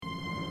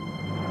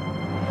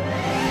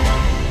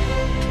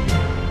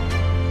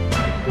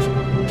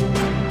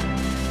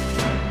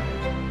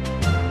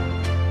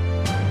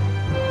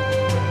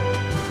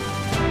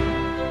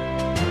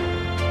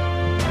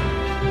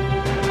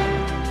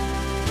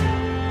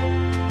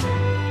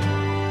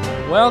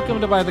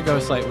Welcome to By the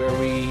Ghostlight, where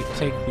we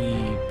take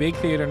the big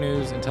theater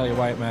news and tell you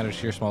why it matters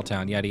to your small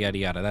town, yada, yada,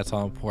 yada. That's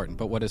all important.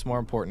 But what is more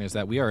important is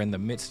that we are in the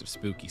midst of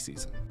spooky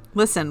season.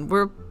 Listen,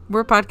 we're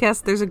a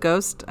podcast. There's a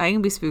ghost. I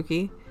can be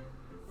spooky.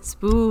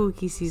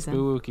 Spooky season.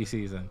 Spooky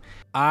season.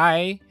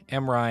 I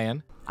am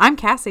Ryan. I'm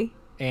Cassie.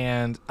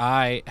 And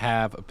I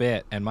have a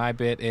bit. And my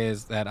bit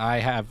is that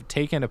I have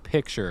taken a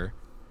picture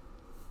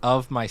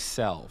of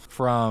myself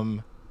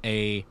from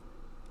a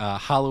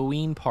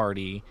Halloween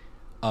party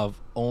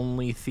of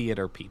only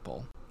theater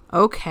people.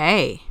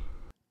 Okay.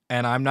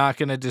 And I'm not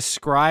going to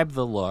describe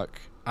the look.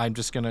 I'm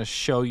just going to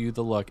show you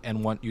the look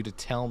and want you to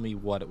tell me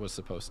what it was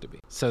supposed to be,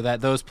 so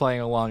that those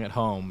playing along at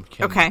home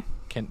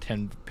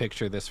can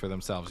picture this for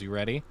themselves. You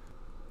ready?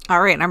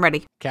 All right, I'm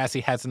ready.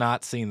 Cassie has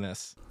not seen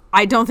this.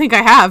 I don't think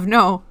I have,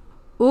 no.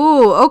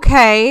 Ooh,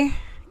 okay.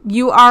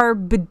 You are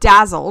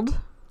bedazzled.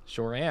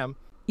 Sure am.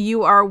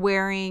 You are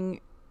wearing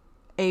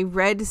a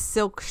red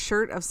silk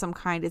shirt of some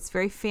kind. It's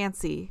very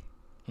fancy.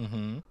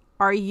 Mm-hmm.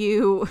 Are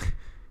you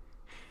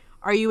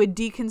a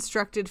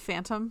deconstructed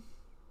phantom?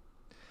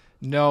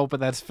 No, but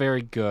that's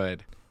very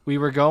good. We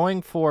were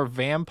going for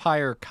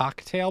vampire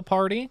cocktail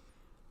party.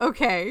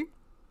 Okay.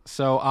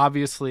 So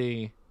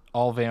obviously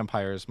all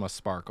vampires must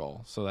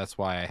sparkle. So that's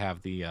why I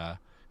have the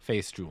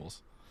face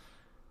jewels.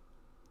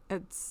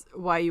 It's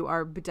why you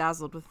are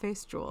bedazzled with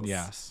face jewels.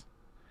 Yes.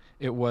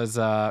 It was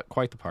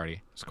quite the party.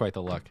 It was quite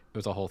the look. It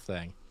was a whole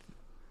thing.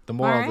 The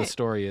moral of the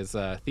story is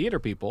theater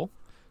people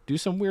do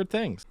some weird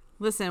things.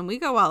 Listen, we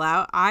go all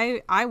out.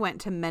 I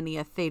went to many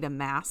a Theta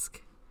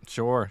mask.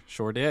 Sure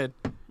did.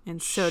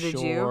 And so did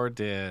you. Sure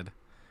did.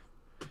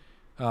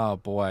 Oh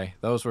boy,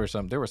 there were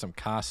some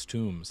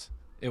costumes.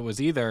 It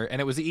was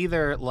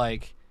either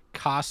like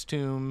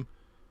costume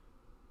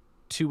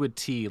to a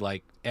T,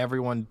 like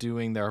everyone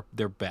doing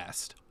their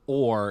best,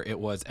 or it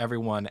was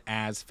everyone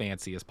as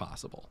fancy as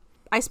possible.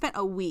 I spent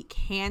a week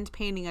hand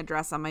painting a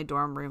dress on my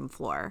dorm room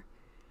floor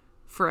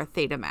for a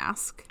Theta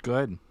mask.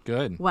 Good.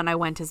 When I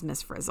went as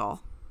Miss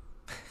Frizzle.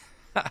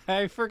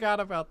 I forgot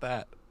about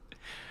that.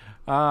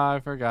 I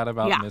forgot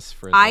about Miss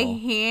Frizzle. I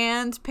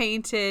hand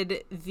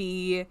painted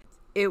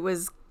it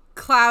was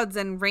clouds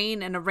and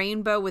rain and a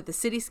rainbow with the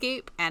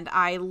cityscape, and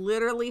I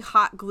literally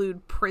hot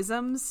glued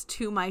prisms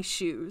to my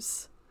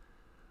shoes.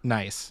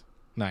 Nice.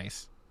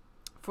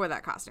 For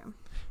that costume.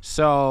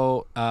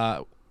 So,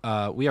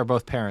 we are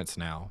both parents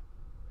now.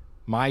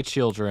 My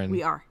children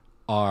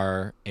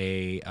are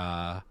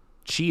a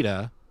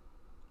cheetah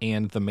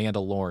and the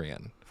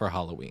Mandalorian for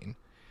Halloween.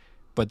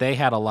 But they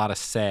had a lot of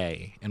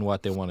say in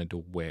what they wanted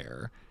to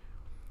wear.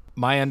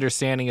 My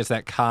understanding is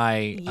that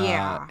Kai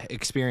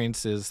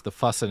experiences the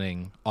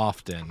fussening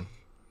often.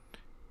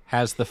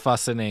 Has the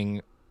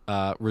fussening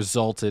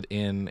resulted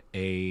in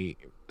a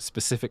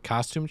specific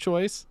costume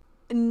choice?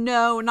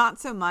 No, not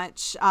so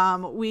much.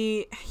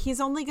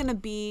 He's only going to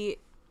be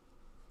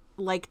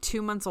like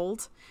 2 months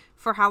old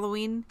for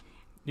Halloween.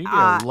 You get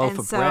a loaf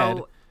of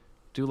bread.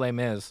 Do Les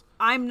Mis.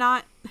 I'm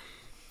not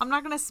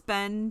going to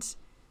spend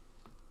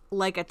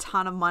like a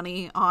ton of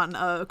money on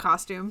a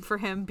costume for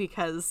him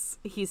because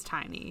he's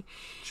tiny.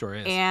 Sure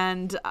is.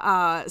 And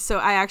so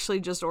I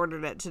actually just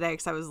ordered it today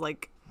because I was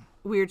like,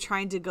 we were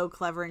trying to go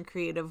clever and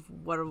creative,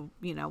 what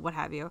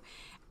have you.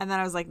 And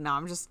then I was like, no,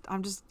 I'm just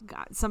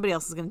God, somebody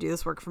else is going to do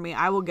this work for me.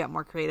 I will get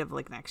more creative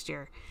like next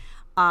year.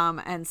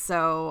 And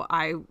so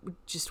I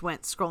just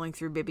went scrolling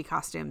through baby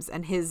costumes,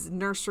 and his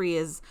nursery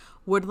is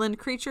woodland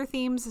creature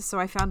themes.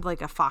 So I found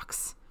like a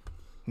fox.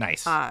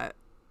 Nice.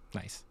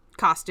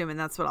 Costume, and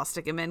that's what I'll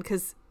stick him in,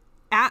 because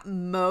at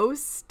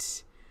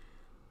most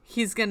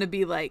he's gonna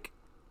be like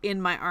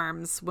in my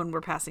arms when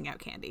we're passing out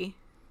candy.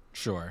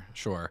 Sure.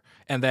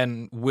 And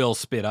then we'll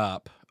spit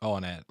up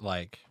on it,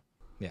 like,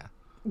 yeah.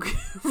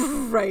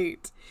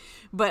 Right.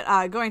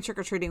 But going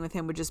trick-or-treating with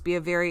him would just be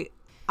a very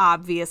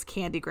obvious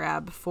candy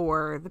grab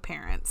for the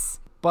parents.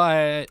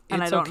 But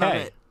and it's I don't okay.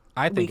 know that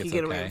I think we it's can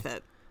get okay. away with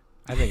it.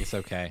 I think it's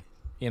okay.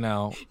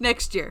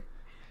 Next year.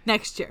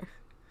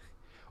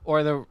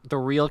 Or the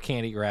real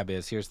candy grab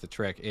here's the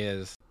trick,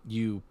 is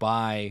you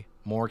buy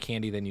more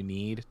candy than you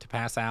need to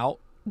pass out.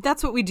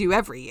 That's what we do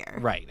every year.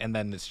 Right, and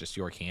then it's just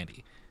your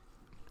candy.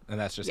 And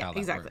that's just how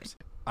that works.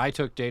 I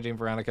took JJ and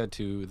Veronica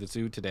to the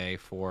zoo today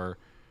for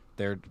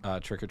their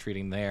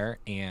trick-or-treating there,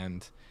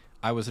 and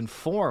I was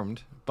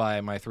informed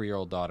by my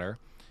 3-year-old daughter,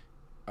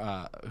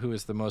 who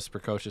is the most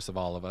precocious of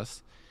all of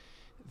us,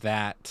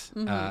 that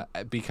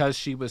because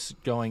she was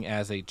going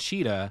as a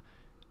cheetah,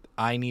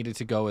 I needed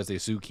to go as a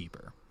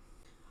zookeeper.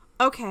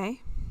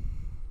 Okay.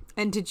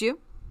 And did you?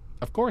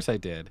 Of course I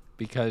did,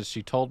 because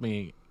she told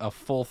me a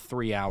full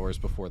 3 hours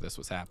before this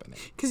was happening.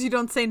 Because you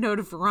don't say no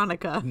to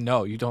Veronica.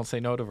 No, you don't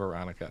say no to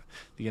Veronica.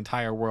 The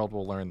entire world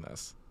will learn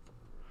this.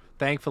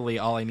 Thankfully,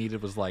 all I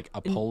needed was like a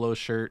polo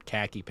shirt,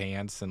 khaki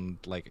pants, and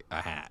like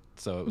a hat.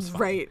 So it was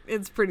fine. Right.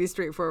 It's pretty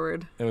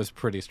straightforward. It was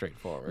pretty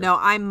straightforward. No,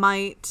 I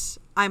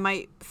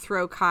might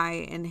throw Kai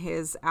in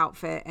his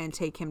outfit and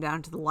take him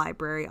down to the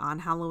library on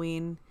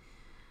Halloween,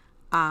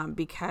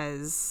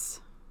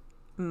 because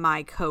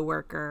my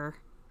coworker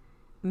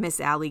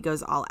Miss Allie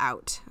goes all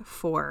out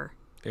for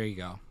There you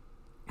go.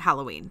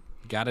 Halloween.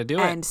 Gotta do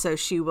it. And so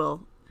she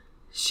will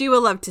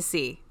love to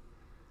see.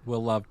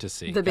 We'll love to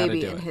see. The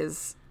baby in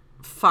his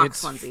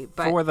fox onesie.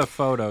 But for the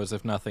photos,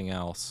 if nothing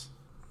else.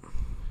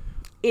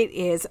 It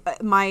is.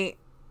 My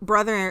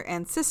brother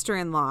and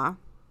sister-in-law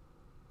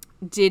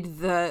did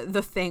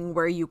the thing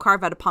where you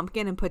carve out a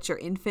pumpkin and put your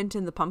infant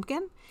in the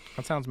pumpkin.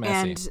 That sounds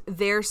messy. And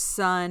their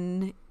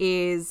son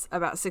is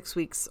about 6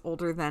 weeks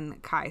older than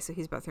Kai, so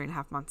he's about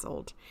 3.5 months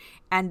old.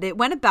 And it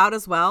went about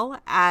as well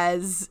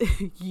as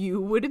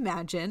you would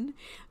imagine.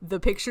 The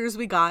pictures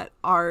we got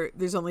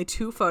there's only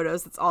 2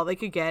 photos. That's all they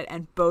could get,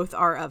 and both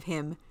are of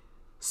him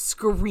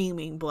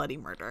screaming bloody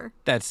murder.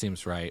 That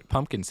seems right.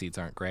 Pumpkin seeds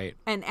aren't great.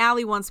 And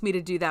Allie wants me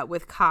to do that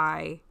with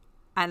Kai,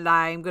 and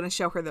I'm going to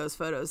show her those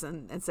photos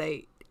and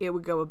say it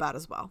would go about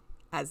as well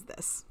as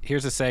this.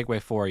 Here's a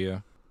segue for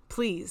you.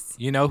 Please.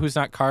 You know who's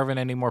not carving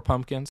any more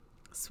pumpkins?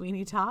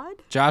 Sweeney Todd?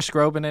 Josh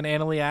Groban and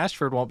Annalee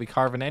Ashford won't be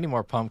carving any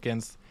more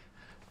pumpkins.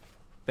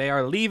 They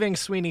are leaving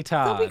Sweeney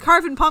Todd. They'll be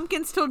carving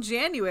pumpkins till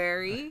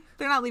January.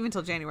 They're not leaving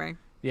till January.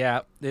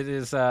 Yeah, it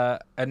is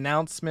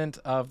announcement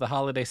of the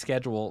holiday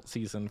schedule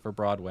season for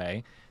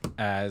Broadway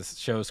as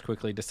shows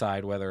quickly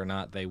decide whether or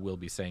not they will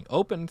be staying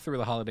open through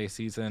the holiday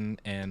season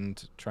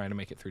and trying to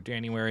make it through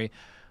January,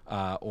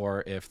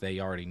 or if they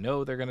already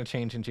know they're going to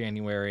change in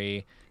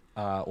January,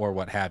 or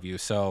what have you.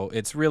 So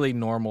it's really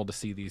normal to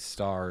see these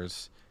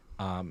stars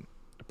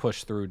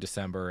push through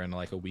December and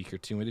like a week or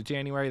two into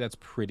January. That's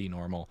pretty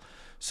normal.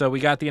 So we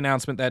got the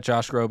announcement that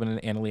Josh Groban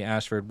and Annalee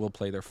Ashford will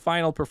play their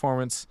final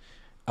performance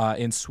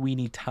in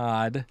Sweeney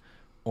Todd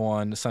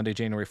on Sunday,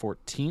 January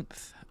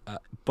 14th.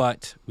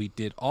 But we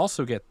did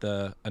also get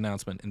the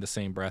announcement in the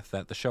same breath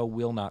that the show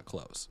will not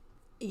close.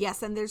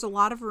 Yes, and there's a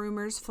lot of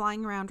rumors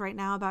flying around right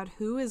now about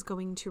who is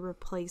going to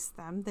replace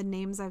them. The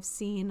names I've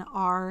seen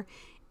are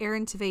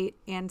Aaron Tveit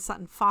and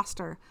Sutton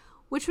Foster,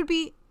 which would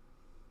be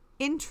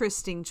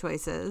interesting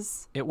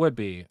choices. It would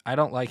be. I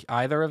don't like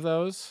either of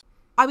those.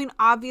 I mean,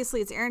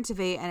 obviously it's Aaron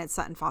Tveit and it's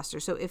Sutton Foster,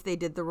 so if they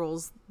did the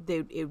roles,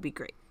 it would be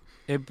great.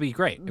 It'd be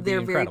great.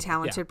 They're very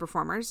talented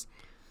performers.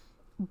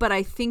 But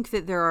I think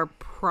that there are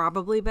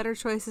probably better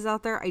choices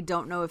out there. I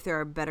don't know if there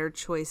are better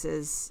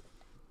choices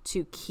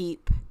to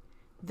keep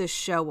the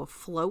show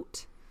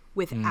afloat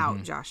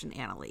without Josh and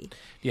Annalee.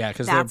 Yeah,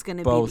 because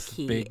they're both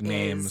big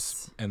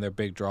names and they're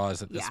big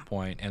draws at this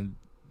point, and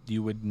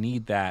you would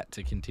need that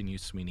to continue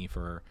Sweeney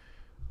for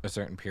a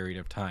certain period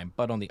of time.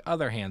 But on the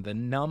other hand, the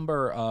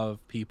number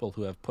of people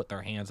who have put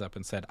their hands up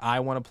and said, I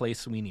want to play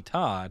Sweeney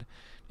Todd,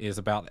 is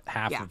about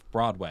half of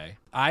Broadway.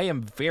 I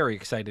am very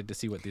excited to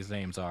see what these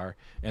names are,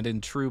 and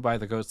in true By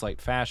the Ghostlight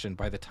fashion,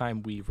 by the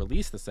time we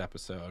release this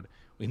episode,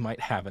 we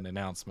might have an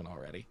announcement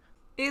already.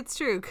 It's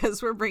true,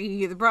 because we're bringing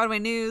you the Broadway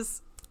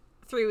news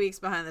 3 weeks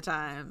behind the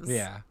times.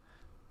 Yeah.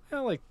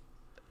 Like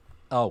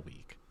a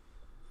week.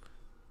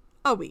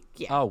 A week,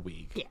 yeah. A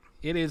week. Yeah.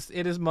 It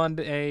is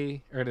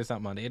Monday, or it is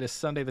not Monday. It is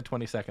Sunday the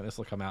 22nd. This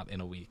will come out in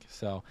a week.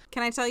 So,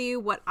 can I tell you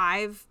what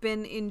I've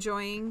been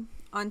enjoying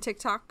on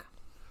TikTok?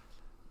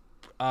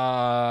 You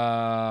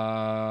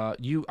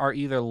are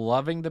either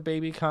loving the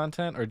baby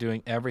content or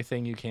doing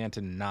everything you can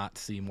to not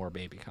see more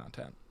baby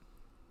content.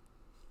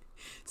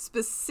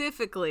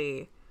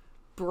 Specifically,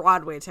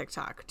 Broadway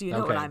TikTok. Do you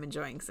know what I'm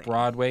enjoying seeing?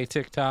 Broadway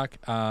TikTok.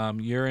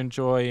 You're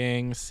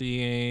enjoying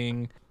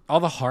seeing all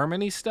the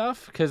Harmony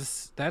stuff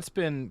because that's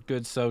been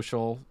good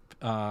social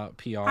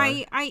PR.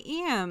 I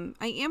am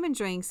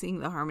enjoying seeing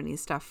the Harmony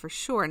stuff for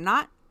sure.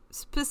 Not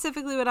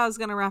specifically what I was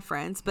going to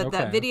reference, but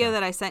that video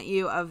that I sent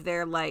you of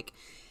their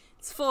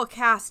it's full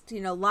cast,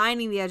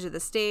 lining the edge of the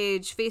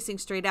stage, facing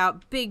straight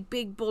out,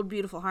 big, bold,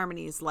 beautiful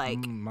harmonies.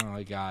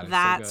 My God,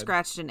 that so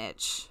scratched an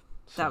itch.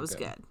 That was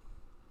good.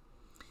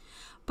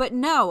 But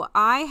no,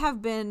 I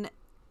have been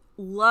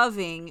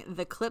loving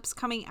the clips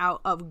coming out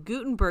of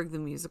Gutenberg the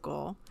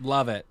musical.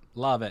 Love it.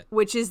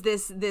 Which is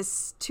this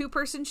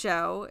 2-person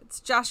show. It's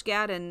Josh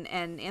Gad and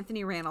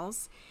Anthony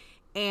Rannells.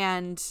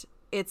 And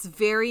it's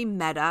very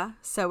meta.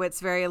 So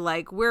it's very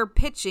we're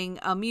pitching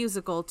a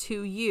musical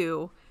to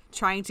you,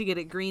 trying to get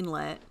it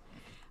greenlit.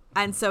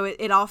 And so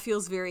it all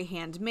feels very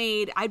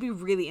handmade. I'd be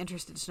really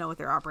interested to know what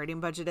their operating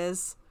budget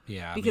is.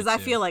 Yeah, because I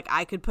feel like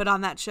I could put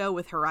on that show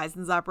with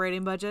Horizon's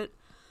operating budget.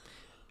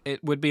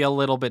 It would be a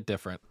little bit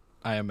different,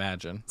 I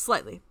imagine.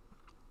 Slightly.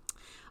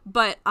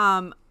 But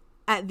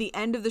at the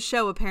end of the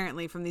show,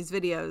 apparently, from these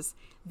videos,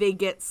 they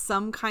get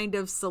some kind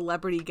of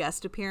celebrity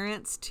guest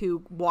appearance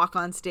to walk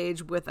on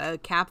stage with a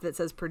cap that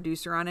says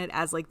producer on it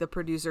as the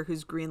producer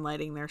who's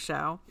greenlighting their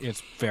show.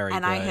 It's very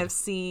and good. I have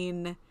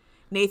seen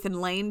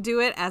Nathan Lane do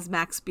it as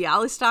Max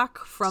Bialystock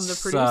from the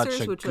producers.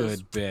 Such a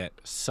good bit.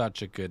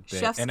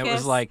 Chef's and it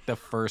kiss. was the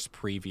first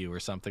preview or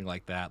something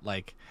like that.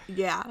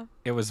 Yeah.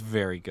 It was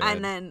very good.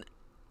 And then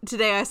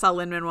today I saw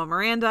Lin-Manuel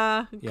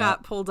Miranda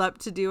got pulled up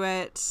to do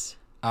it.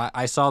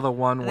 I saw the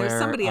one where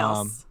somebody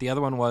else. The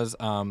other one was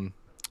I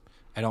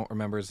don't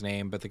remember his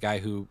name, but the guy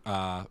who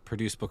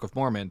produced Book of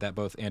Mormon that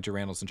both Andrew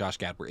Rannells and Josh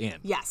Gad were in.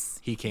 Yes.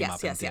 He came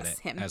up and did it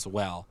him. as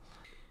well.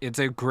 It's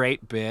a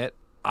great bit.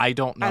 I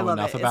don't know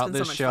enough about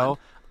this show.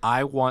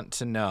 I want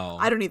to know.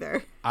 I don't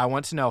either. I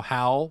want to know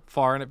how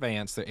far in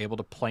advance they're able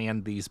to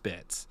plan these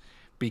bits,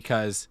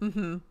 because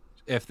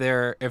if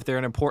they're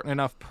an important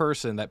enough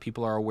person that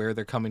people are aware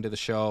they're coming to the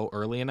show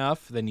early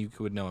enough, then you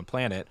would know and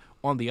plan it.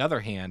 On the other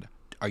hand,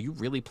 are you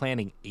really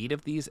planning 8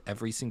 of these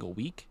every single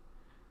week?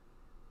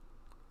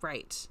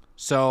 Right.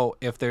 So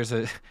if there's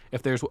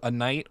a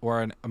night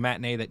or a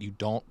matinee that you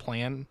don't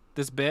plan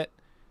this bit,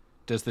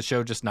 does the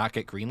show just not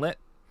get greenlit?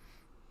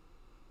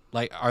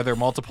 Like, are there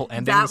multiple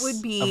endings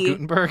of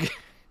Gutenberg?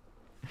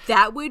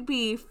 That would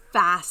be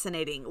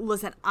fascinating.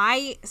 Listen,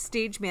 I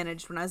stage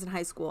managed when I was in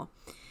high school.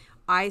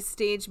 I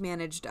stage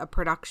managed a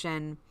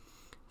production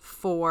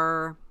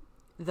for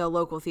the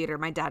local theater.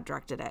 My dad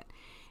directed it.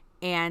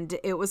 And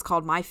it was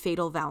called My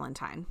Fatal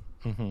Valentine.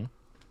 Mm-hmm.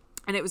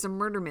 And it was a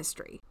murder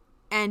mystery.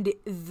 And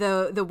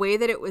the way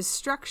that it was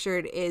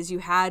structured is you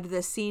had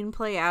the scene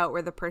play out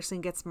where the person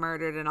gets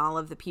murdered and all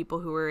of the people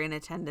who were in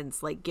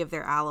attendance like give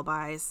their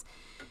alibis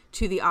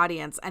to the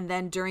audience. And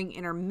then during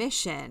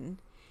intermission,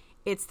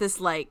 it's this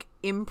like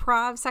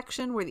improv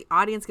section where the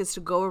audience gets to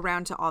go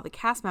around to all the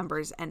cast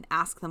members and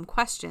ask them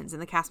questions.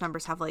 And the cast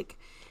members have like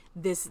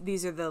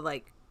these are the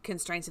like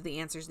constraints of the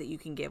answers that you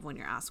can give when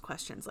you're asked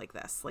questions like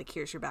this. Like,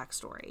 here's your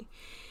backstory.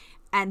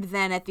 And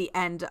then at the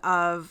end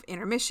of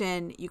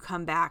intermission, you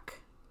come back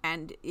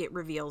and it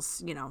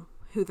reveals, you know,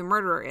 who the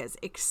murderer is,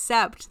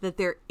 except that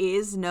there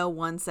is no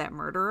one set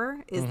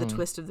murderer is the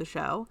twist of the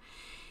show.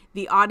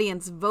 The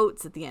audience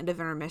votes at the end of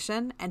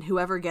intermission, and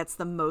whoever gets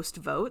the most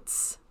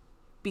votes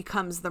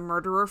becomes the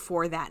murderer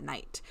for that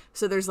night.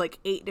 So there's like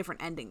 8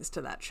 different endings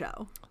to that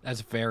show.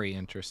 That's very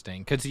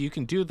interesting, because you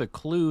can do the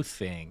clue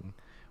thing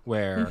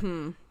where,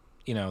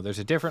 you know, there's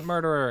a different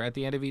murderer at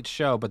the end of each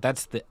show, but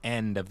that's the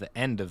end of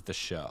the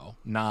show,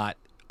 not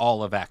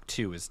all of Act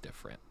 2 is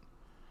different.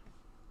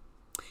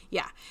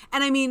 Yeah.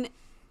 And I mean,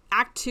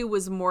 Act 2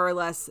 was more or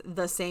less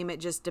the same. It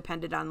just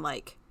depended on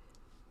like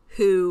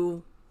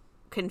who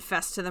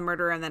confessed to the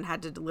murder and then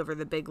had to deliver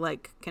the big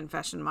like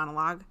confession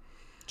monologue.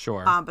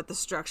 Sure. But the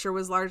structure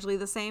was largely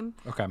the same.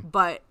 Okay.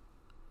 But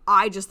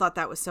I just thought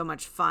that was so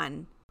much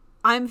fun.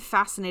 I'm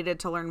fascinated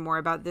to learn more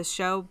about this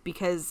show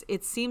because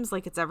it seems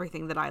like it's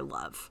everything that I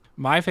love.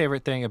 My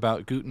favorite thing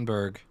about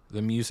Gutenberg,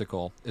 the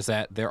musical, is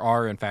that there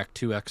are, in fact,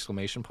 2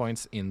 exclamation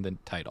points in the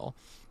title.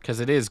 Because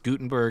it is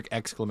Gutenberg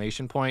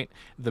exclamation point,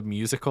 the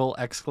musical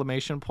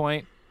exclamation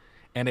point.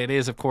 And it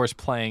is, of course,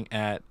 playing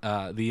at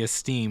the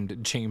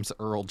esteemed James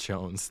Earl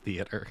Jones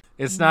Theater.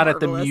 It's not at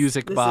the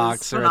Music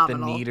Box or at the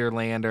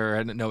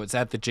Nederlander. No, it's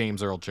at the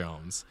James Earl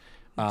Jones.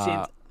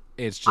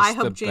 It's just I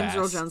hope the James best.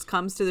 Earl Jones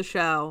comes to the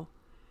show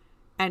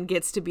and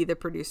gets to be the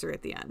producer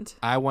at the end.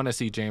 I want to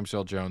see James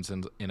Earl Jones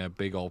in a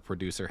big old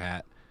producer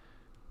hat.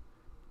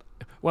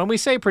 When we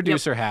say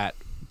producer hat,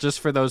 just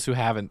for those who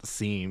haven't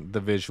seen the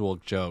visual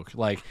joke,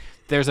 like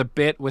there's a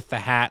bit with the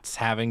hats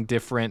having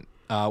different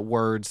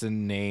words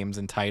and names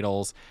and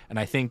titles, and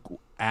I think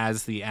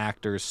as the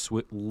actors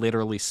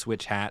literally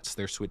switch hats,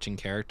 they're switching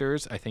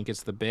characters. I think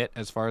it's the bit,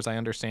 as far as I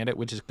understand it,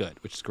 which is good,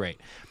 which is great.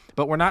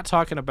 But we're not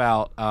talking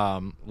about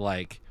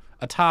like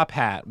a top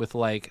hat with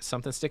like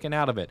something sticking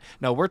out of it.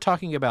 No, we're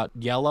talking about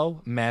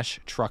yellow mesh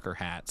trucker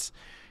hats,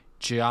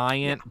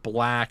 giant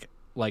black,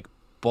 like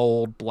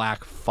bold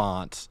black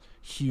fonts,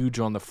 huge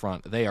on the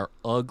front. They are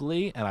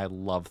ugly, and I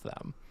love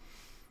them.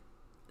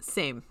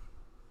 Same.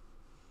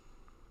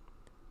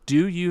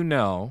 Do you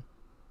know,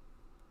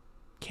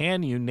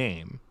 can you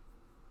name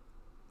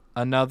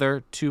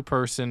another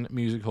 2-person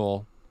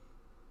musical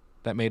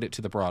that made it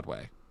to the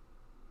Broadway?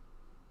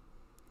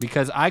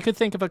 Because I could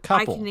think of a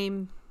couple, I can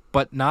name,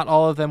 but not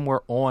all of them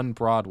were on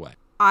Broadway.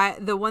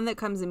 The one that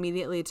comes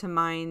immediately to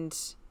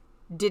mind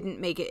didn't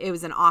make it. It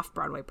was an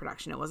off-Broadway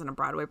production. It wasn't a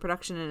Broadway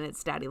production, and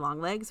it's Daddy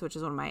Longlegs, which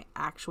is one of my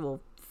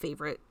actual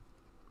favorite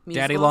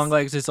musicals. Daddy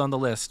Longlegs is on the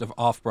list of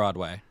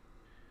off-Broadway.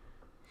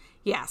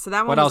 Yeah, so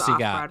that one what was else you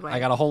got? Broadway. I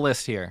got a whole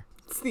list here.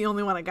 It's the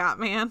only one I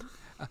got, man.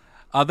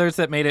 Others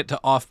that made it to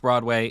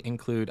off-Broadway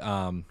include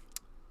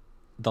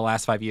The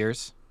Last 5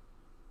 Years.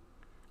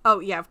 Oh,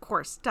 yeah, of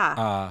course.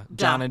 Duh.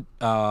 John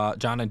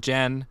and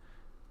Jen,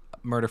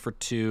 Murder for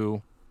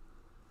Two,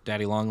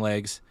 Daddy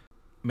Longlegs,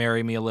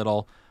 Marry Me a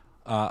Little.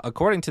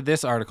 According to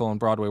this article on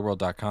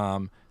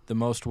BroadwayWorld.com, the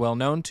most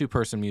well-known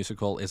 2-person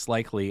musical is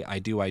likely I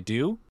Do, I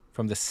Do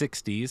from the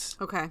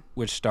 60s,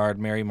 which starred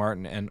Mary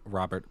Martin and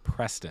Robert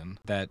Preston.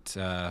 That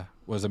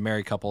was a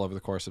married couple over the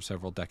course of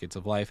several decades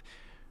of life.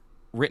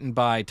 Written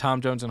by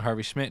Tom Jones and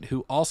Harvey Schmidt,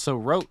 who also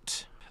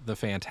wrote The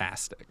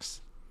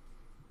Fantastics.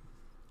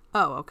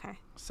 Oh, okay.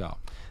 So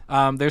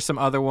there's some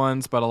other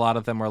ones, but a lot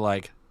of them were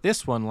like,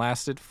 this one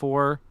lasted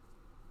for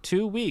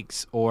 2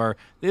 weeks, or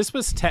this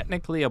was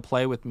technically a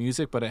play with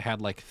music, but it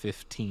had like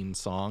 15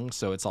 songs,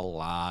 so it's a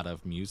lot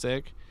of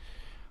music.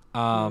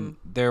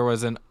 There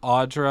was an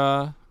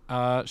Audra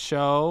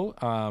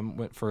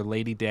show for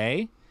Lady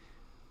Day,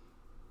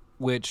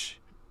 which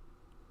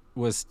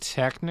was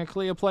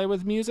technically a play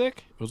with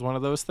music. It was one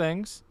of those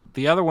things.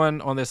 The other one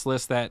on this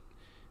list that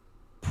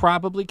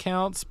probably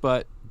counts,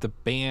 but the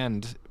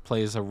band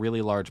plays a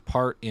really large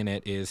part in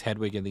it, is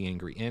Hedwig and the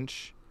Angry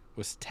Inch,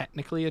 was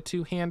technically a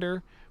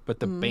two-hander, but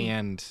the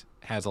band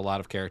has a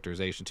lot of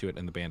characterization to it,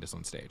 and the band is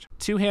on stage.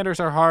 Two-handers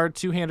are hard.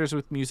 Two-handers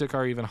with music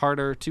are even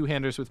harder.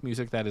 Two-handers with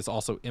music that is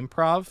also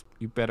improv,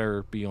 you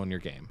better be on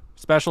your game.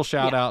 Special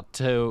shout-out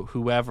to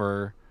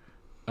whoever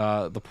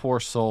the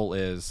poor soul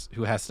is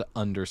who has to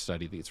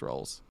understudy these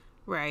roles.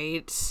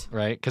 Right.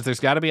 Right? Because there's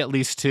got to be at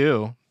least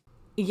two.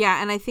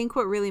 Yeah, and I think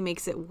what really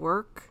makes it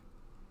work,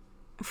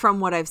 from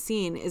what I've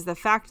seen, is the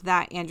fact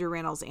that Andrew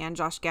Rannells and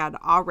Josh Gad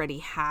already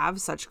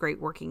have such great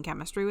working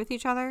chemistry with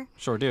each other.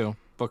 Sure do.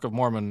 Book of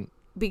Mormon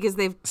because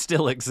they've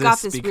still got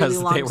exists this because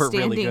really they were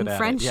really good at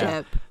friendship.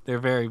 it. Yeah, they're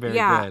very, very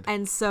good.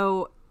 And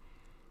so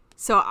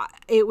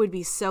it would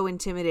be so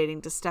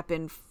intimidating to step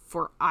in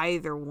for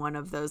either one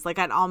of those. Like,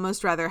 I'd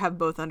almost rather have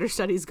both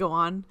understudies go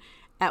on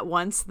at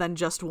once than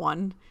just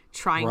one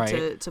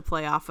trying to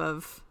play off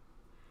of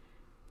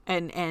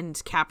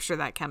and capture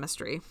that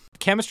chemistry.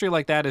 Chemistry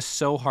like that is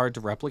so hard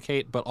to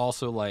replicate, but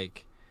also,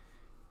 like,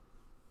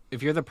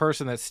 if you're the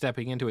person that's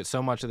stepping into it,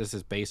 so much of this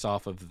is based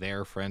off of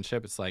their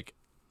friendship. It's like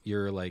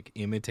you're, like,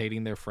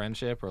 imitating their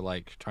friendship or,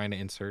 like, trying to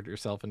insert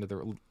yourself into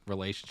the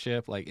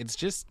relationship. Like,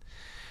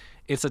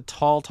 it's a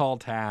tall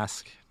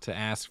task to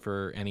ask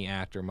for any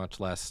actor, much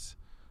less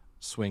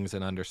swings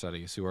and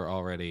understudies who are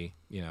already,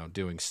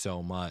 doing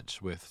so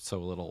much with so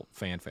little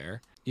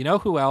fanfare. You know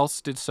who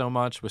else did so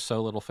much with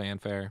so little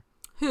fanfare?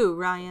 Who,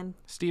 Ryan?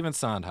 Stephen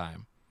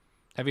Sondheim.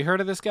 Have you heard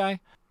of this guy?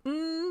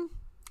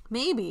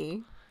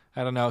 Maybe.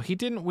 I don't know. He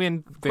didn't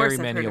win very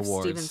many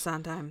awards. Stephen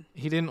Sondheim.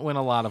 He didn't win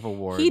a lot of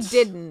awards. He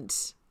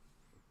didn't.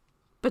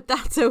 But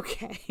that's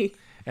okay.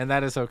 And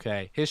that is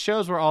okay. His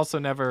shows were also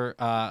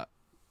never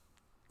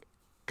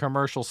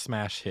commercial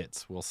smash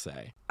hits, we'll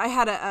say. I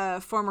had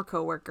a former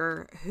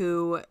coworker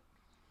who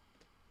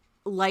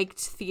liked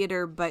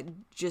theater, but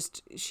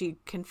she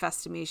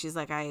confessed to me, she's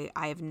like, I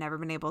have never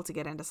been able to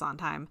get into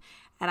Sondheim.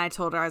 And I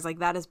told her, I was like,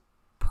 that is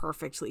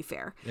perfectly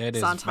fair. It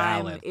is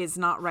Sondheim valid. Is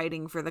not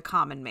writing for the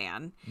common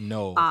man.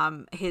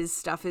 No. His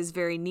stuff is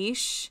very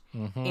niche,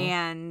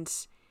 and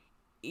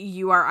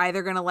you are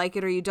either going to like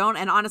it or you don't.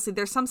 And honestly,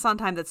 there's some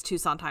Sondheim that's too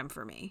Sondheim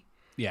for me.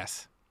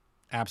 Yes,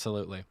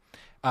 absolutely.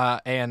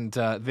 And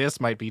this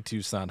might be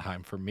too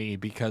Sondheim for me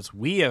because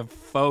we have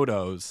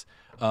photos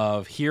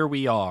of Here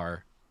We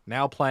Are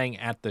now playing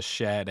at the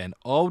Shed. And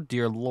oh,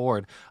 dear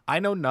Lord, I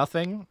know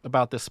nothing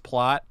about this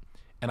plot.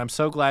 And I'm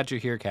so glad you're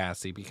here,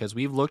 Cassie, because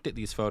we've looked at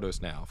these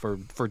photos now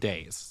for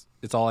days.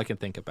 It's all I can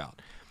think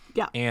about.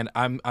 Yeah. And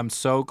I'm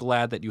so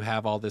glad that you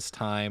have all this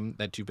time,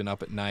 that you've been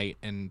up at night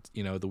and,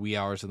 the wee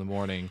hours of the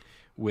morning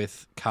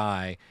with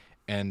Kai,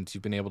 and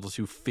you've been able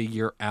to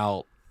figure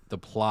out the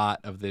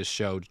plot of this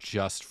show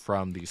just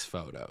from these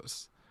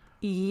photos.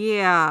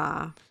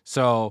 Yeah.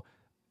 So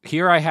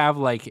here I have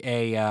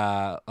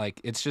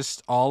it's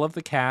just all of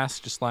the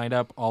cast just lined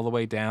up all the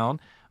way down.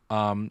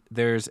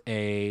 There's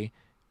a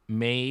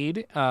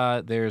maid.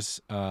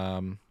 There's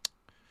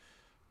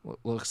what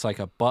looks like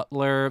a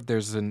butler.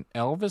 There's an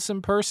Elvis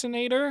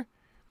impersonator.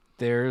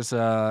 There's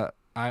I'm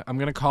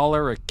gonna call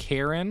her a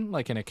Karen,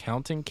 like an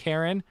accounting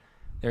Karen.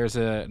 There's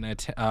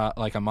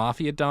like a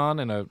mafia don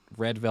in a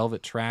red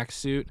velvet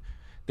tracksuit.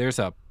 There's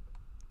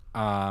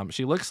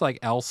she looks like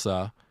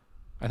Elsa.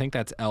 I think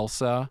that's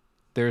Elsa.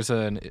 There's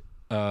a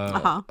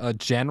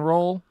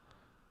general,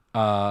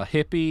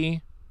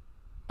 hippie,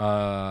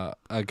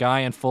 a guy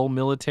in full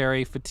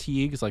military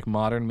fatigues, like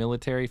modern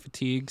military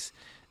fatigues,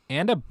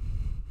 and a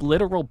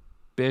literal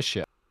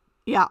bishop.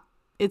 Yeah,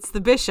 it's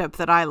the bishop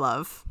that I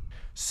love.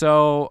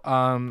 So,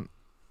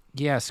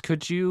 yes,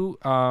 could you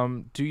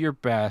do your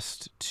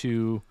best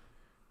to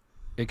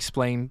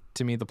explain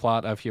to me the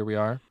plot of Here We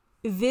Are?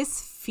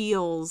 This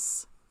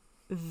feels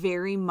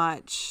very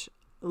much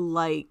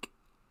like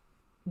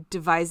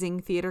devising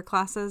theater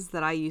classes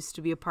that I used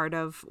to be a part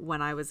of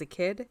when I was a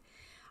kid.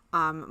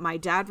 My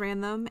dad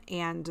ran them,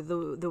 and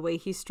the way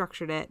he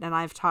structured it, and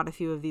I've taught a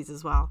few of these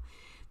as well,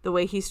 the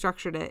way he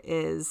structured it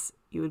is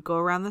you would go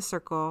around the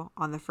circle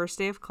on the first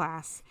day of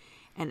class,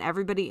 and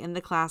everybody in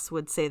the class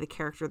would say the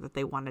character that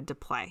they wanted to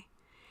play.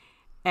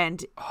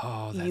 And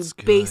you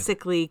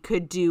basically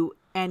could do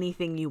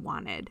anything you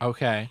wanted.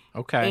 Okay.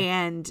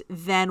 And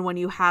then when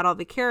you had all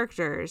the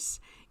characters,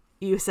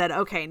 you said,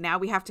 okay, now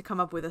we have to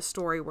come up with a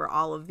story where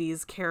all of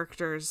these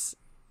characters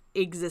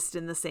exist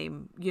in the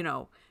same,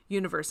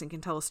 universe and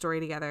can tell a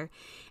story together.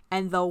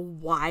 And the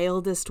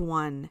wildest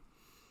one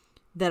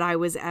that I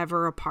was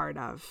ever a part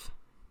of,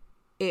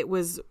 it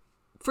was,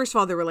 first of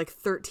all, there were like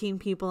 13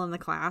 people in the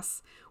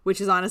class,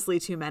 which is honestly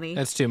too many.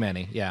 It's too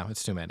many. Yeah,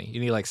 it's too many. You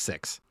need like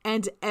 6.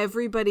 And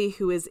everybody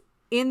who is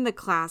in the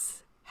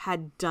class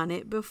had done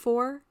it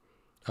before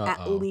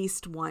at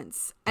least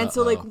once. And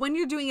so like when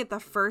you're doing it the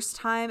first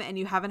time and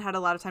you haven't had a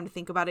lot of time to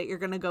think about it, you're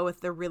going to go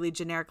with the really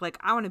generic, like,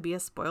 I want to be a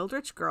spoiled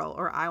rich girl,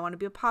 or I want to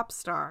be a pop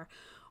star,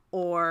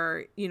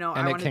 or,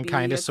 and it can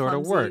kind of sort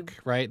of work,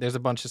 right? There's a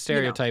bunch of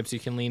stereotypes you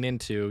can lean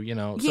into,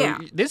 So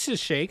this is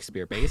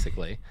Shakespeare,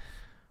 basically.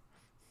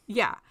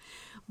 Yeah.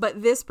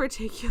 But this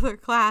particular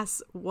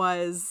class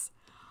was,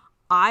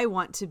 I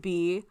want to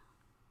be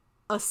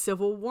a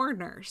Civil War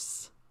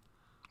nurse.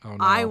 Oh, no.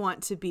 I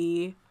want to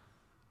be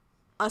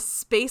a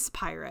space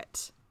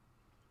pirate.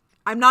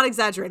 I'm not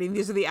exaggerating.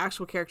 These are the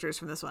actual characters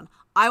from this one.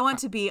 I want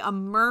to be a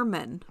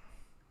merman.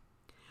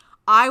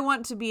 I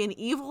want to be an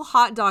evil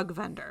hot dog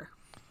vendor.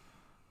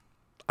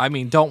 I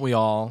mean, don't we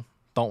all?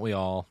 Don't we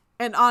all?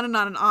 And on and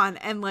on and on.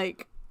 And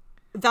like,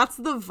 that's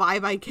the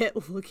vibe I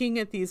get looking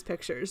at these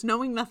pictures,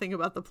 knowing nothing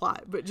about the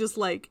plot, but just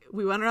like,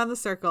 we went around the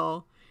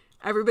circle,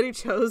 everybody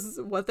chose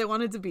what they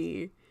wanted to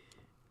be,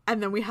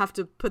 and then we have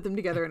to put them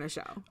together in a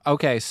show.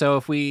 Okay, so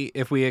if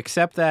we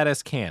accept that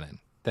as canon,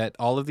 that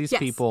all of these Yes.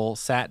 people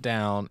sat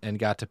down and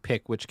got to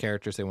pick which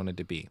characters they wanted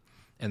to be,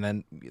 and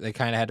then they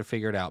kind of had to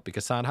figure it out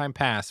because Sondheim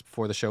passed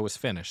before the show was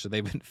finished, so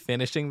they've been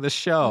finishing the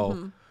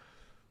show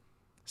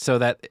so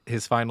that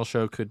his final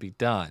show could be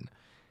done.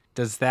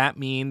 Does that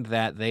mean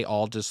that they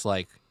all just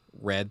like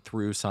read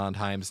through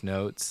Sondheim's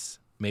notes,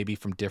 maybe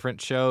from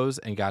different shows,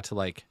 and got to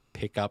like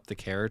pick up the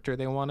character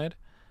they wanted,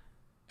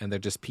 and they're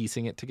just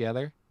piecing it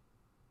together?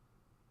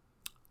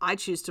 I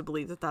choose to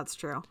believe that that's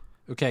true.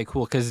 Okay,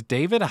 cool. Because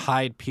David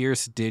Hyde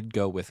Pierce did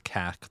go with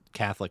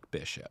Catholic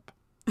bishop.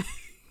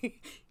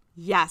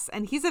 Yes,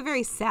 and he's a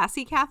very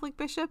sassy Catholic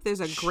bishop. There's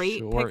a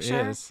great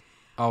picture. Is.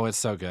 Oh, it's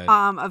so good.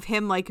 Of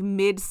him like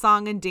mid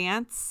song and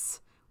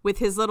dance with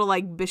his little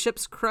like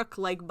bishop's crook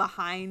like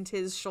behind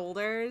his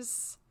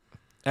shoulders.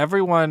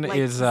 Everyone like,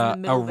 is a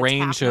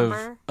range of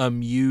number.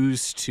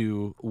 amused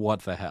to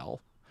what the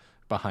hell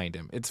behind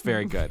him. It's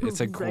very good.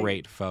 It's a Right.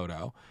 great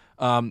photo.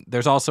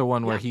 There's also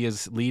one where he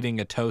is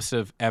leading a toast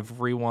of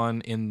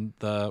everyone in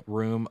the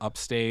room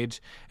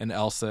upstage, and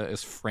Elsa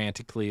is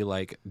frantically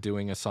like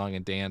doing a song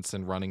and dance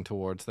and running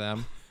towards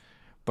them,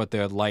 but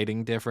their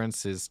lighting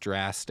difference is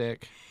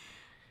drastic.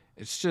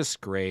 It's just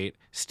great.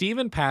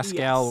 Stephen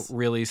Pascal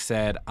really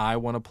said, "I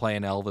want to play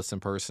an Elvis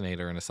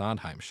impersonator in a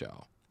Sondheim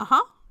show."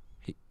 Uh-huh.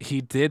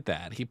 He did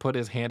that. He put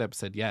his hand up and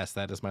said, "Yes,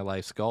 that is my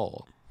life's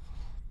goal."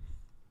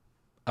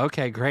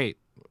 Okay, great.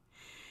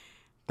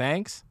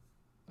 Thanks.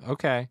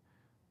 Okay.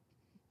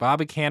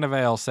 Bobby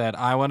Cannavale said,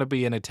 "I want to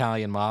be an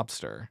Italian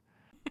mobster."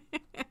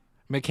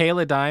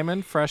 Michaela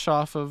Diamond, fresh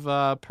off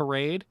of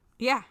Parade.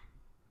 Yeah.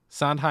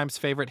 Sondheim's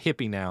favorite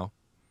hippie now.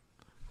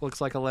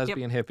 Looks like a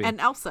lesbian hippie. And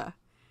Elsa,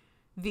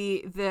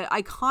 the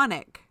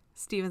iconic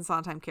Stephen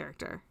Sondheim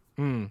character.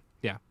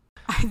 Yeah.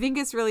 I think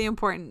it's really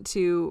important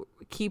to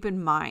keep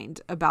in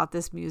mind about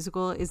this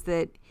musical is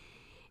that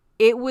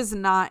it's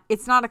not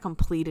a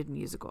completed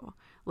musical.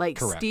 Like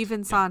Correct.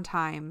 Stephen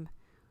Sondheim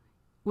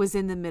was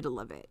in the middle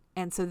of it.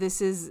 And so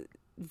this is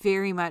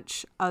very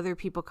much other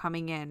people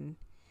coming in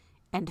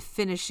and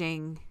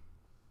finishing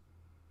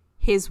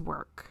his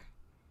work.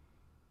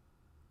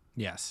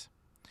 Yes.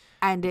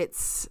 And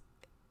it's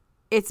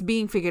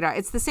being figured out.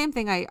 It's the same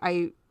thing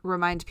I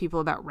remind people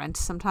about Rent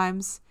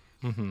sometimes,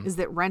 is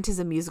that Rent is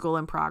a musical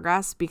in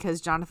progress because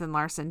Jonathan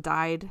Larson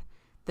died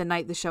the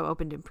night the show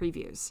opened in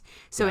previews.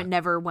 So it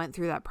never went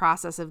through that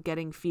process of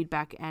getting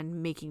feedback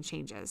and making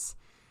changes.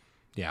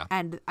 Yeah.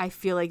 And I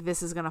feel like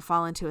this is going to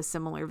fall into a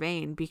similar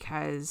vein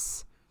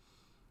because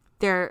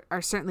there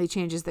are certainly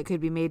changes that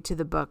could be made to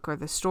the book or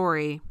the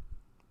story,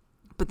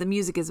 but the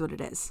music is what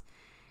it is.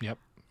 Yep.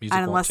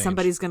 And unless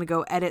somebody's going to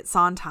go edit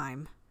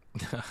Sondheim.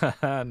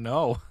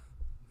 No,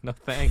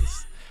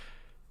 thanks.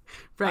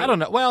 Right. I don't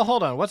know. Well,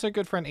 hold on. What's our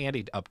good friend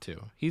Andy up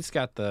to? He's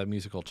got the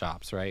musical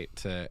chops, right,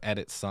 to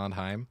edit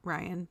Sondheim.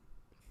 Ryan,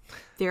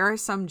 there are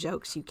some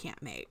jokes you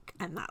can't make,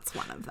 and that's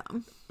one of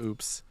them.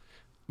 Oops.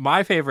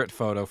 My favorite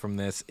photo from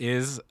this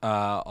is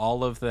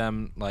all of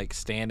them like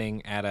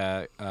standing at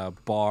a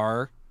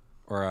bar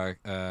or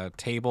a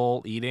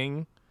table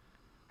eating,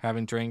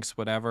 having drinks,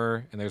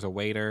 whatever, and there's a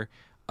waiter.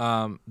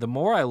 The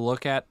more I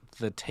look at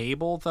the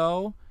table,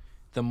 though,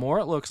 the more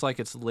it looks like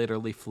it's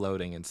literally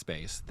floating in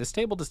space. This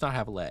table does not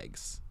have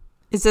legs.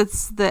 Is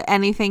this the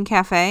Anything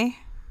Cafe?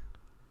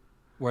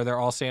 Where they're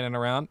all standing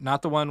around?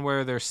 Not the one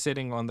where they're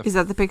sitting on the front. Is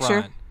that the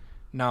picture?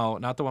 No,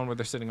 not the one where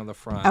they're sitting on the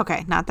front.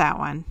 Okay, not that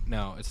one.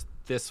 No, it's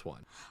this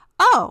one.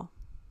 Oh.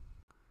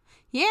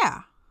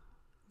 Yeah.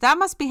 That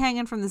must be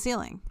hanging from the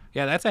ceiling.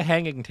 Yeah, that's a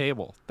hanging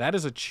table. That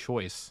is a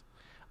choice.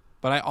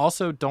 But I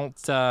also don't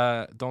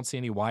see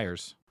any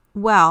wires.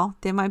 Well,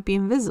 they might be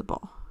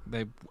invisible.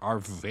 They are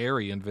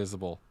very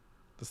invisible.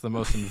 That's the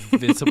most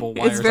invisible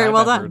wires very I've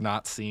well ever done.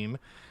 not seen.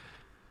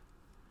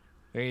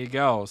 There you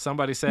go.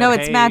 Somebody said, No,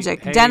 it's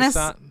magic. Hey, Dennis.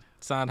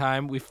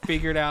 Sondheim, we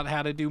figured out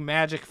how to do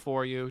magic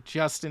for you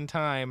just in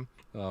time.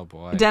 Oh,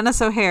 boy. Dennis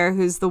O'Hare,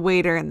 who's the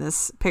waiter in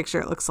this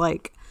picture, it looks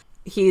like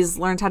he's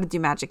learned how to do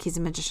magic. He's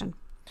a magician.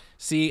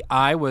 See,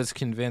 I was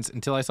convinced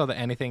until I saw that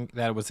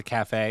it was a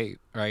cafe,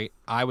 right?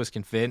 I was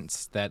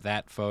convinced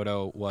that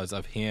photo was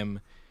of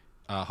him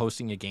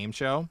hosting a game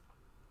show.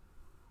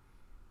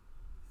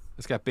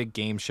 It's got big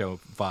game show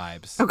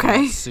vibes.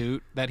 Okay. That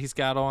suit that he's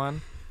got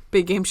on.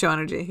 Big game show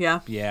energy,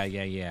 yeah.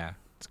 Yeah.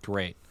 It's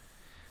great.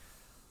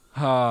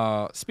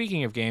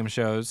 Speaking of game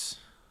shows,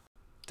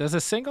 does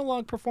a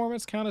sing-along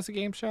performance count as a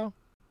game show?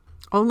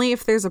 Only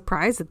if there's a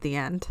prize at the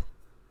end.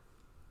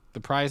 The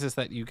prize is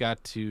that you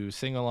got to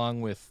sing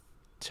along with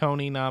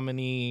Tony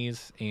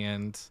nominees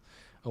and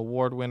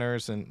award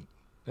winners and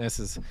This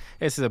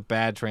is a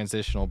bad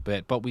transitional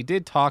bit, but we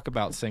did talk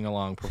about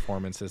sing-along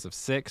performances of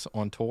 6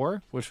 on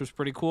tour, which was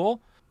pretty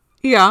cool.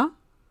 Yeah.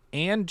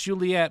 And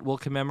Juliet will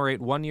commemorate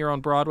 1 year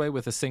on Broadway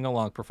with a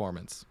sing-along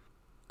performance.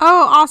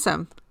 Oh,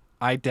 awesome.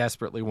 I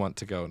desperately want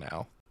to go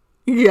now.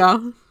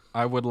 Yeah.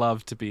 I would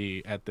love to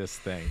be at this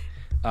thing.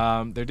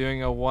 They're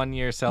doing a 1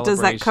 year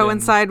celebration. Does that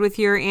coincide with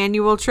your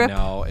annual trip?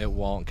 No, it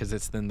won't, because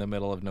it's in the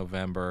middle of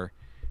November.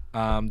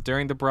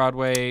 During the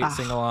Broadway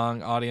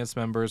sing-along, audience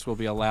members will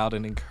be allowed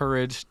and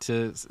encouraged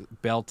to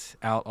belt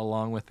out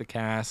along with the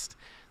cast.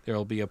 There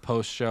will be a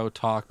post-show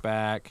talk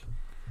back.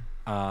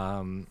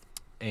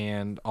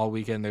 And all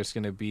weekend there's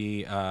going to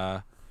be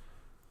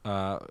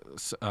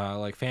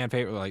like fan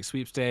favorite, like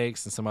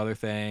sweepstakes and some other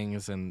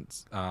things. And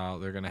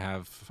they're going to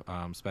have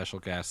special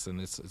guests,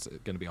 and it's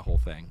going to be a whole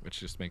thing, which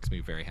just makes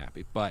me very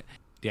happy. But,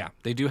 yeah,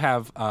 they do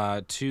have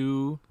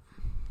 2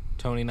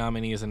 Tony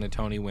nominees and a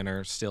Tony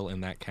winner still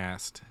in that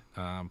cast.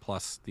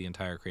 Plus the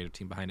entire creative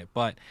team behind it.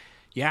 But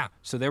yeah,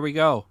 so there we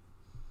go.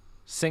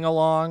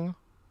 Sing-along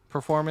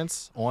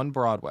performance on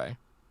Broadway.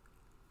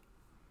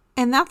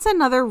 And that's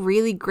another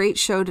really great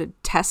show to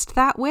test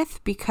that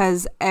with,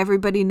 because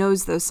everybody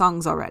knows those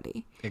songs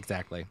already.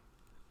 Exactly.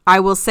 I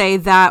will say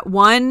that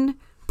one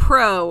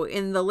pro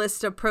in the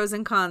list of pros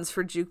and cons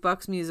for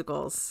jukebox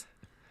musicals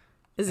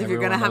is if you're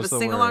going to have a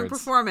sing-along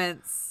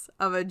performance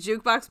of a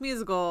jukebox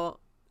musical,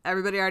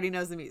 everybody already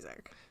knows the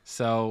music.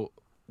 So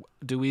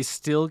do we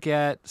still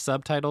get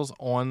subtitles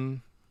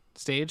on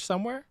stage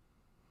somewhere?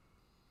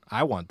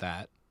 I want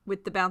that.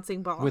 With the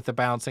bouncing ball? With the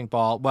bouncing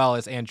ball. Well,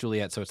 it's Aunt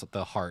Juliet, so it's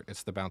the heart.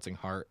 It's the bouncing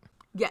heart.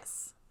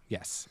 Yes.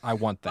 Yes, I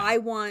want that. I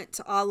want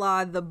a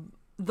la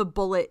the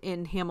bullet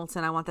in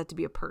Hamilton. I want that to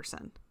be a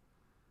person.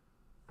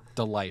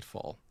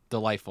 Delightful.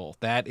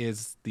 That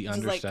is the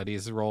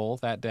understudy's role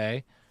that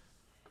day.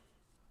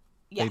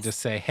 Yes. They just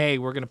say, hey,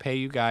 we're going to pay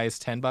you guys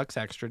 $10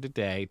 extra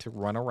today to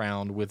run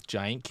around with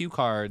giant cue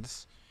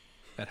cards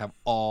that have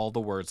all the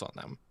words on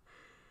them.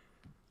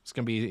 It's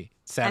going to be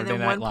Saturday Night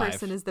Live. And then one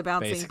person is the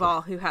bouncing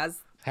ball who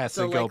has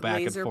to go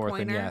back and forth.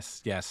 Pointer. And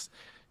yes.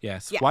 Yeah.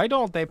 Why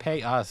don't they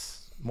pay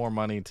us more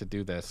money to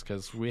do this?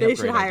 Because we have great ideas.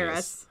 They should hire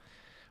us.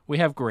 We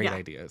have great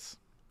ideas.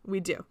 We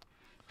do.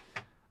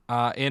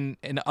 In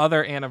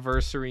other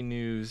anniversary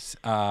news,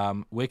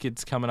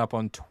 Wicked's coming up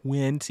on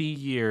 20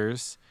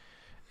 years.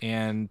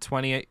 And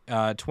 20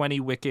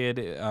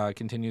 Wicked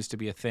continues to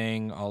be a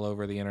thing all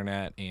over the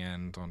internet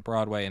and on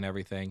Broadway and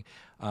everything.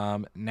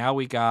 Now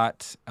we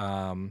got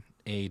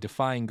a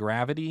Defying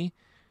Gravity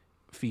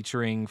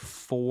featuring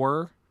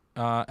 4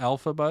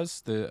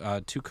 Elphabas,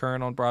 the 2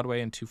 current on Broadway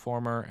and 2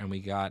 former. And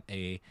we got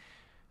a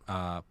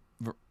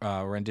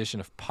rendition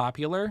of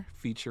Popular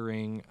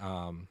featuring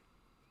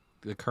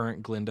the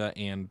current Glinda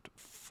and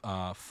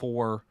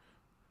 4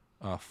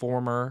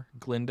 former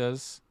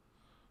Glindas.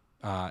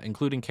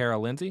 Including Cara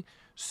Lindsay.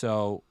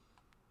 So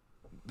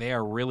they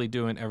are really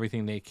doing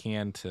everything they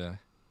can to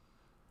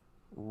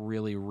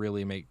really,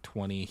 really make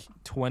 20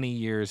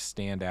 years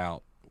stand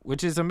out,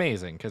 which is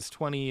amazing because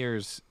 20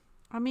 years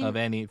of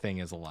anything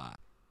is a lot.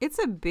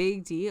 It's a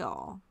big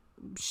deal.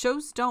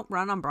 Shows don't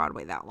run on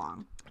Broadway that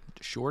long.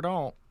 Sure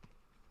don't.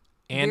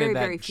 And in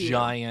that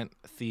giant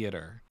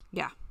theater.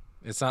 Yeah.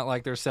 It's not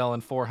like they're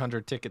selling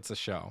 400 tickets a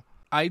show.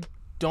 I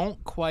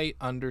don't quite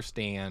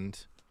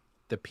understand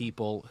the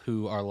people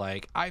who are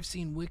like, I've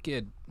seen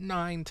Wicked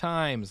 9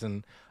 times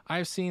and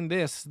I've seen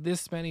this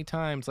many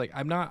times. Like,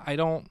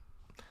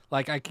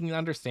 I can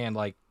understand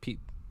like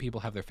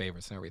people have their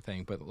favorites and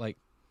everything, but like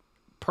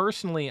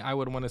personally, I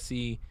would want to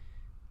see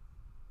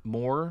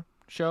more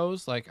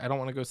shows. Like, I don't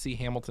want to go see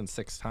Hamilton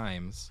 6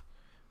 times.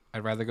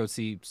 I'd rather go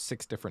see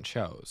 6 different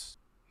shows.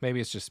 Maybe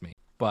it's just me,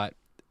 but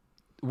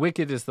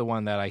Wicked is the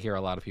one that I hear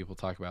a lot of people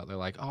talk about. They're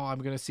like, oh, I'm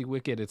going to see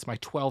Wicked. It's my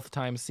 12th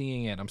time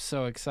seeing it. I'm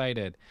so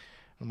excited.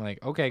 I'm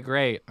like, okay,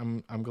 great.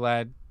 I'm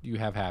glad you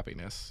have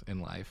happiness in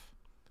life.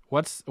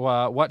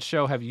 What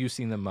show have you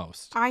seen the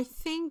most? I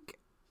think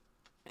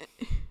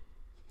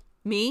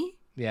me?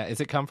 Yeah,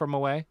 is it Come From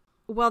Away?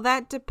 Well,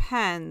 that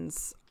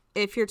depends.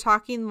 If you're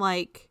talking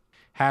like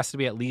has to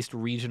be at least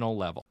regional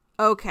level.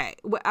 Okay.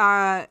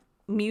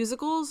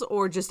 Musicals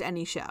or just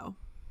any show?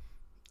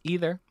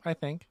 Either, I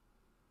think.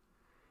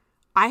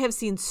 I have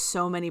seen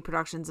so many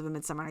productions of A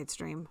Midsummer Night's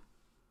Dream.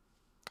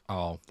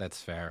 Oh,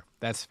 that's fair.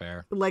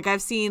 Like,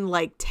 I've seen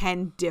like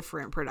 10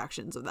 different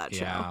productions of that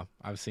show. Yeah,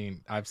 I've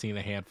seen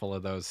a handful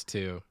of those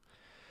too.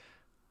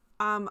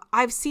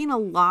 I've seen a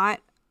lot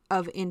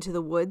of Into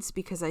the Woods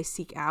because I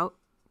seek out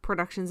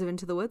productions of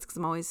Into the Woods because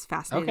I'm always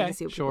fascinated to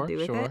see what people do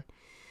with it.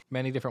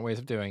 Many different ways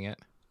of doing it.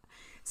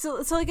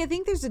 So like, I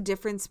think there's a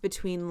difference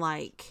between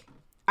like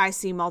I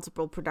see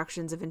multiple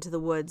productions of Into the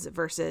Woods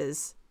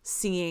versus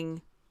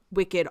seeing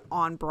Wicked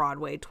on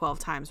Broadway 12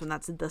 times when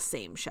that's the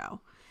same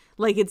show.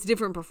 Like, it's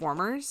different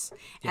performers.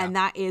 Yeah. And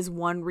that is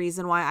one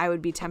reason why I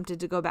would be tempted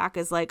to go back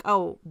is like,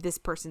 oh, this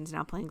person's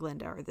now playing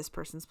Glinda or this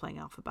person's playing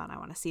Elphaba and I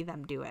want to see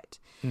them do it.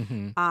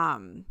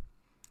 Mm-hmm.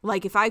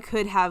 Like, if I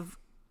could have,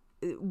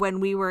 when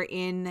we were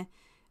in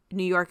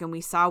New York and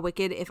we saw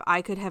Wicked, if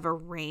I could have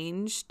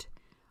arranged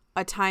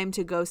a time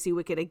to go see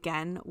Wicked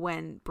again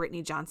when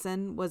Brittany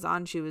Johnson was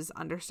on. She was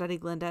understudy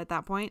Glinda at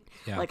that point.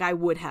 Yeah. Like, I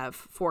would have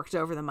forked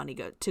over the money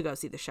to go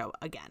see the show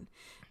again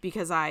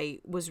because I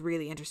was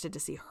really interested to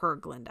see her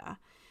Glinda.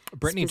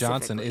 Brittany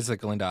Johnson is a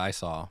Glinda I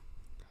saw.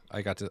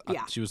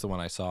 She was the one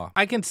I saw.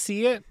 I can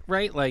see it,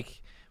 right?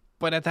 Like,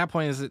 but at that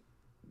point, is it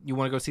you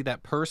want to go see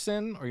that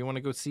person or you want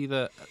to go see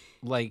the,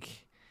 like,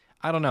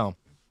 I don't know.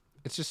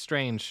 It's just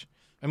strange.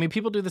 I mean,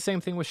 people do the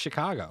same thing with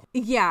Chicago.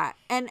 Yeah.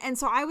 And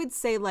so I would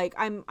say, like,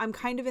 I'm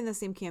kind of in the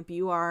same camp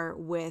you are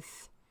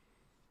with,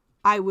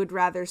 I would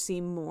rather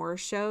see more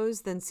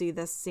shows than see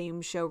the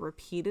same show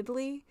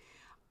repeatedly.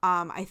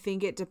 I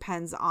think it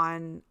depends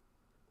on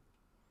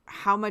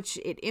how much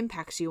it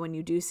impacts you when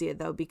you do see it,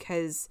 though,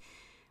 because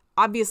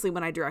obviously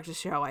when I direct a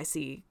show, I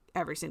see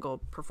every single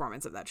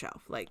performance of that show.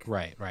 Like,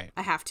 right.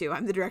 I have to.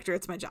 I'm the director.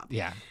 It's my job.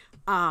 Yeah.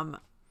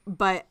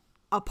 But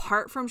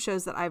apart from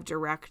shows that I've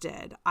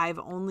directed, I've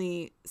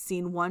only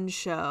seen one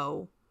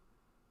show.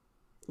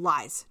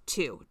 Lies.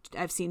 Two.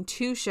 I've seen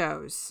two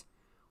shows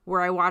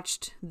where I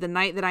watched the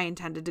night that I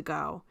intended to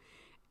go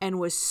and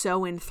was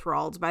so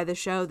enthralled by the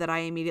show that I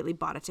immediately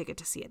bought a ticket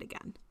to see it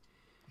again.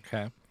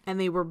 Okay. And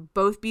they were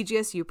both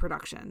BGSU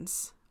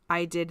productions.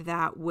 I did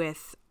that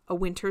with A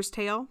Winter's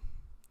Tale.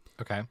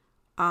 Okay.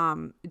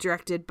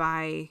 Directed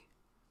by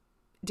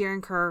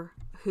Darren Kerr,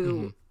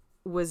 who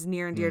was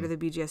near and dear to the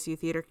BGSU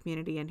theater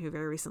community and who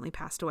very recently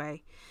passed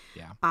away.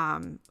 Yeah.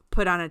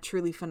 Put on a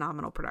truly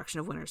phenomenal production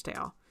of Winter's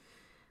Tale.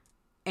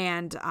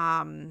 And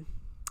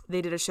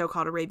they did a show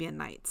called Arabian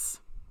Nights.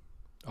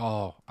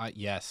 Oh,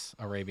 yes,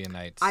 Arabian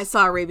Nights. I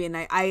saw Arabian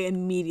Nights. I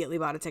immediately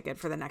bought a ticket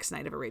for the next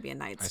night of Arabian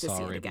Nights to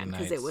see it again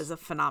because it was a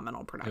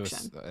phenomenal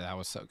production. That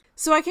was so good.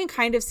 So I can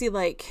kind of see,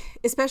 like,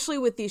 especially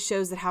with these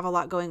shows that have a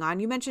lot going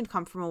on. You mentioned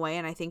Come From Away,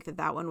 and I think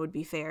that one would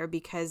be fair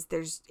because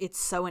it's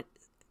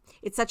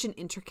such an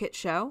intricate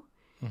show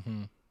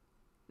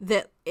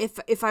that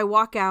if I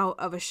walk out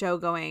of a show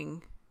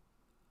going,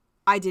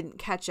 I didn't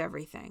catch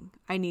everything,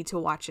 I need to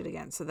watch it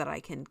again so that I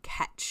can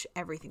catch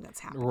everything that's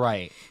happening.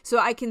 Right. So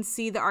I can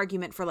see the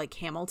argument for, like,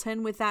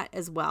 Hamilton with that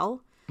as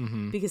well,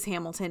 because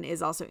Hamilton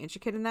is also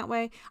intricate in that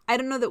way. I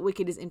don't know that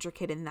Wicked is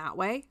intricate in that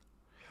way.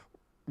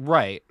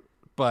 Right.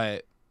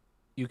 But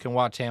you can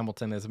watch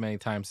Hamilton as many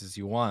times as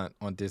you want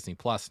on Disney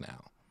Plus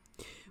now.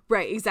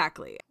 Right.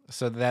 Exactly.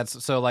 So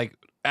like,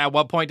 at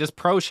what point does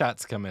Pro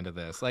Shots come into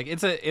this? Like,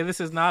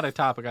 this is not a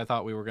topic I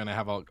thought we were going to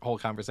have a whole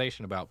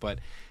conversation about, but,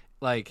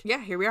 like,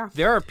 yeah, here we are.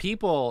 There are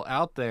people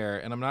out there,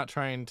 and I'm not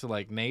trying to,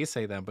 like,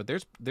 naysay them, but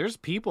there's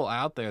people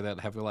out there that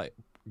have, like,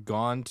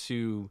 gone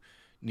to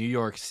New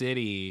York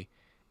City,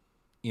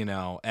 you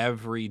know,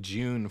 every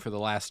June for the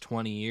last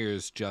 20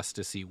 years just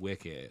to see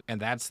Wicked, and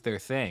that's their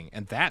thing,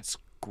 and that's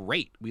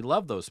great. We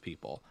love those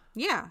people.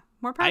 Yeah,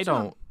 more power to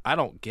them. I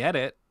don't get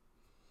it,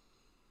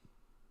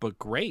 but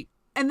great.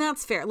 And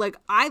that's fair. Like,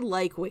 I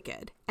like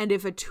Wicked, and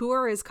if a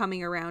tour is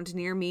coming around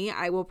near me,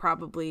 I will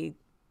probably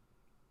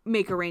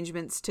make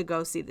arrangements to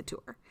go see the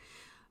tour.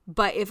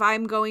 But if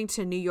I'm going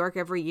to New York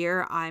every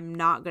year, I'm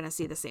not going to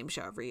see the same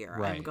show every year.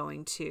 Right. I'm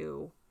going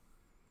to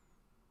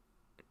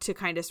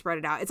kind of spread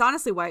it out. It's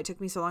honestly why it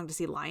took me so long to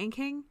see Lion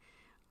King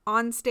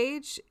on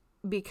stage,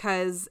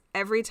 because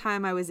every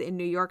time I was in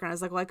New York and I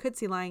was like, well, I could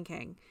see Lion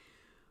King.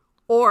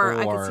 Or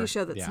I could see a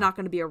show that's not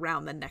going to be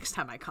around the next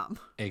time I come.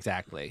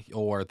 Exactly.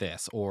 Or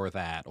this, or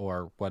that,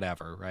 or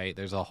whatever, right?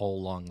 There's a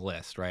whole long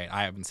list, right?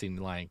 I haven't seen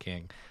Lion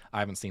King. I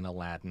haven't seen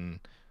Aladdin.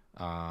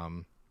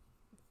 I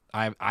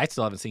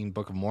still haven't seen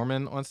Book of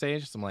Mormon on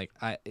stage. So I'm like,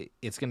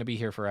 it's going to be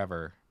here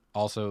forever.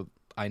 Also,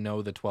 I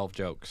know the 12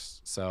 jokes,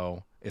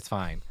 so it's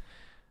fine,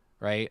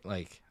 right?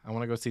 Like, I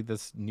want to go see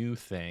this new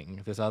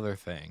thing, this other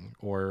thing,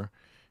 or,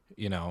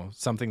 you know,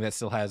 something that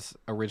still has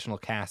original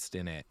cast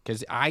in it.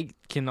 Because I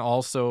can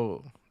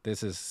also,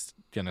 this is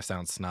going to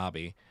sound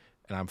snobby,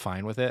 and I'm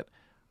fine with it,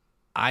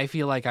 I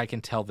feel like I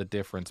can tell the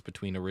difference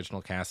between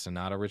original cast and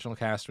not original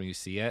cast when you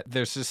see it.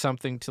 There's just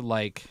something to,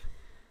 like,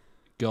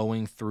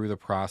 going through the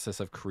process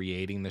of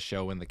creating the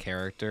show and the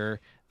character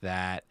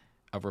that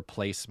a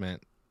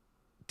replacement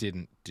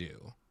didn't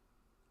do.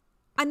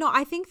 I know.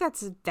 I think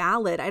that's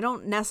valid. I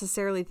don't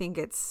necessarily think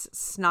it's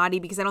snotty,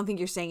 because I don't think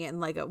you're saying it in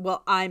like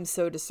well, I'm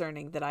so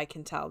discerning that I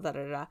can tell But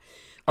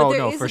oh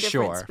no, for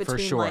sure, for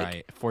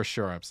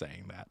sure, I'm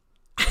saying that.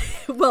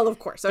 Well, of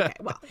course, okay,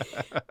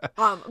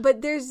 well,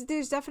 but there's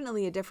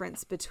definitely a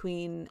difference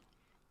between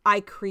I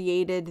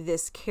created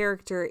this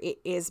character, it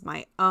is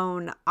my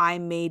own, I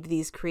made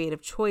these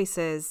creative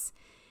choices,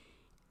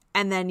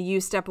 and then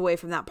you step away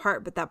from that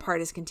part, but that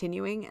part is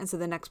continuing, and so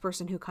the next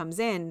person who comes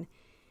in,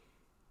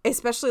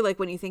 especially like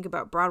when you think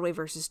about Broadway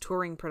versus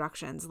touring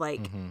productions,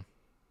 like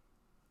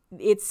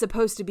it's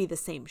supposed to be the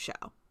same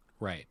show.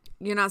 Right.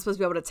 You're not supposed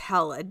to be able to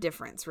tell a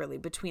difference really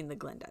between the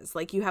Glindas.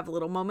 Like, you have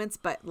little moments,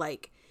 but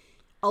like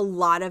a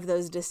lot of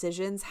those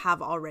decisions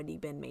have already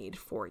been made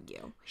for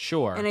you.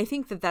 Sure. And I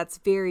think that that's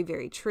very,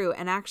 very true.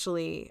 And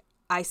actually,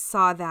 I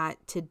saw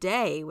that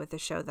today with the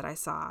show that I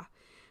saw.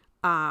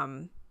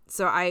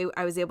 So I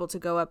was able to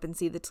go up and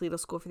see the Toledo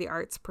School for the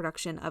Arts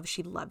production of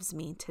She Loves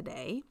Me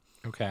today.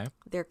 Okay.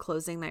 Their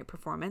closing night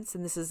performance.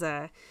 And this is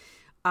a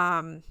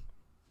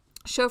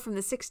show from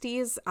the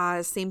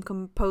 60s. Same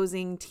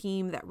composing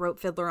team that wrote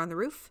Fiddler on the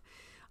Roof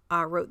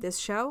wrote this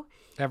show.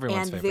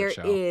 Everyone's and favorite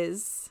there show.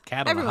 Is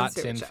Cat on a Hot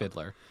Tin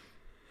Fiddler.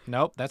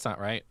 Nope, that's not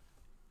right.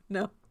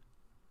 No.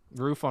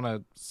 Roof on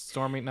a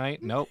Stormy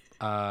Night? Nope.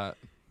 A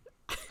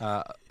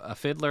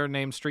Fiddler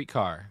Named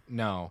Streetcar?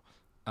 No.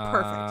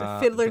 Perfect. A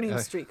Fiddler Named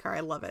Streetcar. I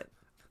love it.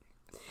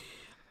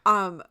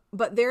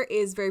 But there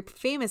is very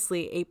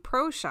famously a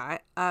pro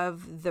shot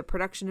of the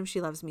production of She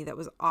Loves Me that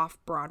was off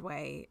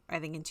Broadway, I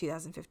think in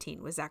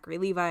 2015, with Zachary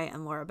Levi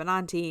and Laura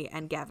Benanti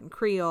and Gavin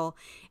Creel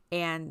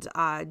and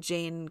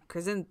Jane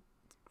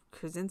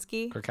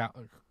Krasinski.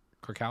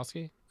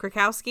 Krakowski.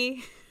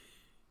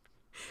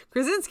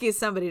 Krasinski is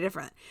somebody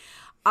different.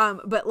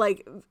 But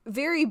like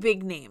very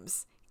big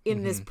names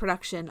in this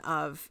production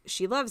of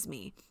She Loves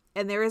Me.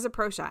 And there is a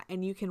pro shot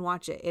and you can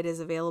watch it. It is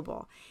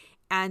available.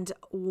 And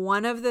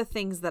one of the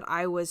things that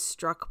I was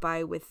struck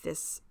by with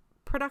this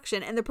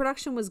production, and the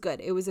production was good.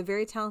 It was a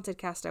very talented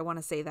cast. I want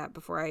to say that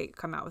before I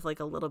come out with like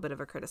a little bit of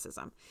a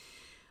criticism.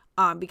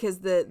 Because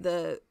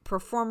the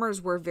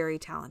performers were very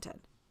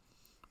talented.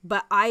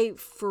 But I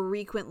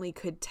frequently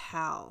could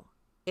tell,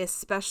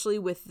 especially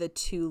with the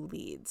two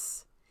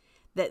leads,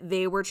 that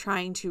they were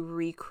trying to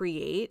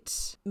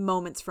recreate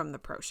moments from the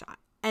pro shot.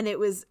 And it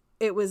was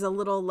a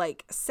little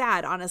like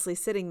sad, honestly,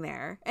 sitting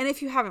there. And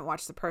if you haven't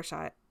watched the pro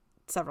shot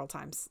several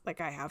times like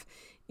I have,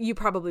 you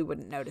probably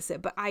wouldn't notice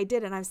it. But I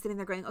did, and I was sitting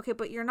there going, okay,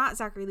 but you're not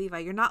Zachary Levi,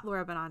 you're not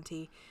Laura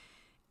Benanti.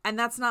 And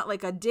that's not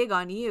like a dig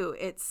on you.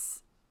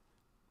 It's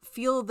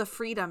feel the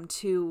freedom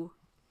to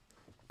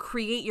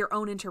create your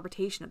own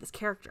interpretation of this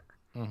character.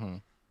 Mm-hmm.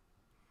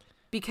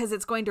 Because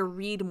it's going to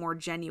read more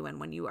genuine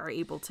when you are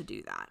able to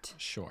do that.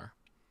 Sure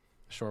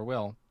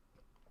will.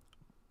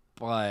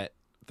 But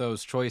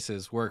those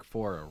choices work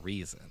for a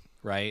reason,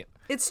 right?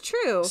 It's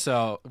true.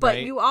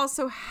 But you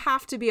also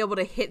have to be able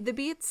to hit the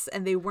beats,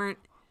 and they weren't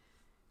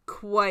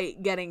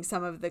quite getting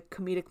some of the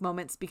comedic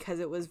moments because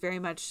it was very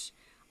much,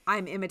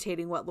 I'm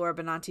imitating what Laura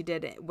Benanti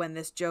did when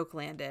this joke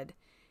landed,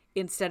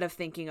 instead of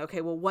thinking,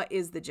 okay, well, what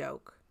is the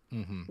joke?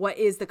 Mm-hmm. What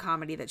is the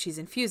comedy that she's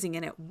infusing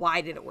in it?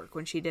 Why did it work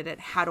when she did it?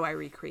 How do I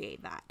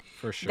recreate that?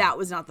 For sure. That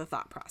was not the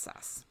thought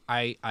process.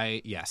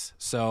 Yes.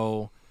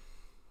 So,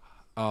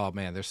 oh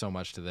man, there's so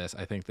much to this.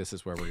 I think this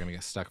is where we're gonna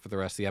get stuck for the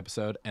rest of the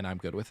episode, and I'm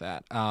good with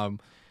that.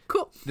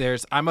 Cool.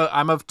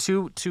 I'm of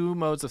two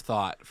modes of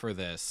thought for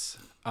this,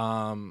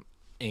 and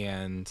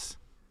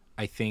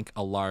I think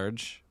a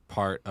large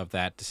part of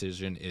that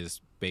decision is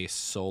based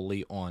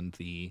solely on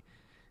the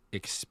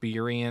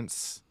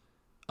experience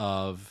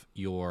of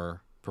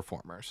your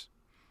performers.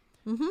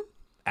 Mm-hmm.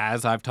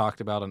 As I've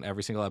talked about on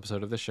every single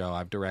episode of the show,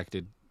 I've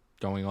directed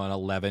going on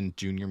 11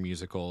 junior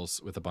musicals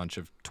with a bunch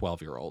of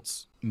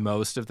 12-year-olds.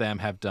 Most of them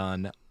have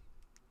done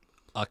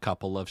a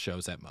couple of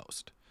shows at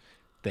most.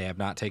 They have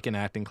not taken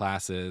acting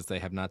classes. They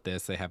have not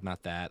this. They have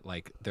not that.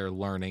 Like, they're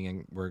learning,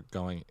 and we're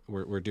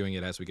doing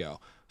it as we go.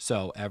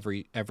 So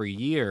every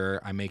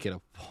year I make it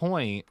a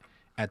point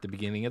at the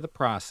beginning of the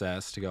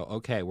process to go,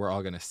 okay, we're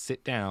all going to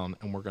sit down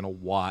and we're going to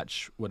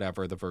watch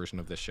whatever the version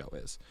of this show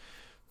is.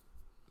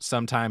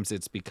 Sometimes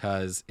it's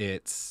because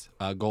it's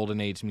a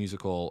golden age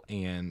musical,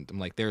 and I'm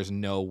like, there's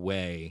no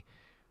way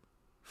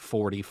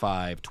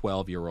 45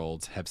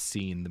 12-year-olds have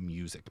seen The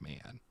Music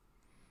Man.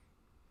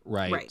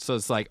 Right? So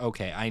it's like,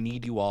 okay, I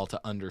need you all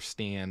to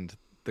understand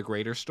the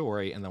greater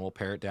story, and then we'll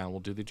pare it down. We'll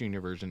do the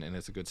junior version, and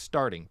it's a good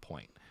starting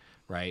point,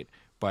 right?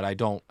 But I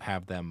don't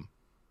have them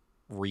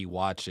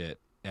rewatch it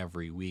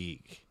every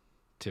week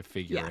to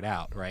figure it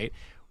out, right?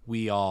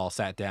 We all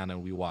sat down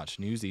and we watched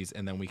Newsies,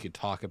 and then we could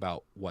talk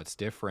about what's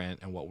different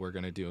and what we're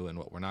going to do and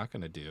what we're not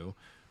going to do,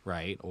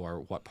 right? Or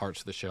what parts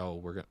of the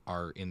show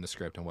are in the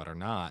script and what are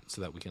not,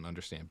 so that we can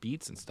understand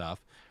beats and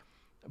stuff.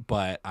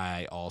 But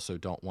I also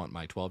don't want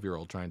my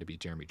 12-year-old trying to be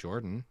Jeremy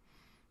Jordan.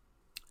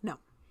 No.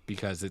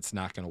 Because it's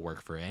not going to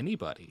work for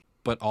anybody.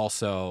 But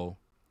also,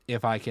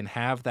 if I can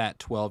have that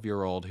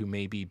 12-year-old who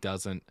maybe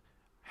doesn't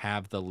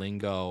have the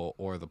lingo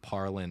or the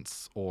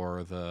parlance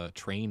or the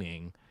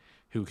training,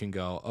 who can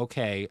go,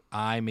 okay,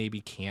 I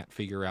maybe can't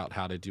figure out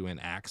how to do an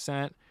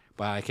accent,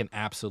 but I can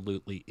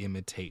absolutely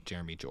imitate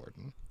Jeremy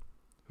Jordan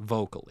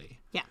vocally.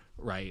 Yeah.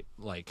 Right?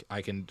 Like,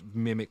 I can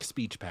mimic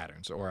speech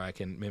patterns, or I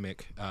can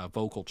mimic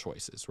vocal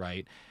choices,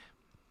 right?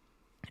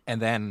 And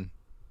then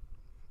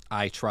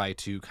I try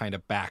to kind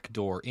of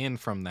backdoor in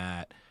from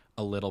that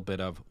a little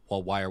bit of,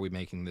 well, why are we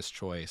making this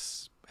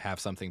choice? Have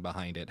something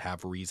behind it,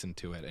 have reason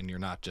to it, and you're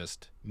not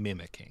just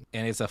mimicking.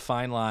 And it's a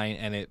fine line,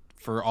 and it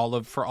for all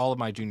of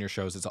my junior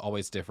shows, it's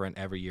always different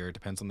every year. It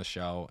depends on the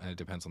show, and it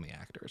depends on the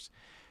actors.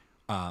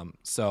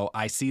 So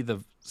I see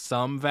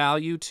some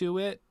value to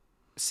it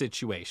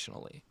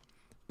situationally.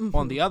 Mm-hmm.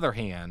 On the other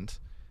hand,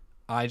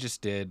 I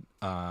just did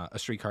A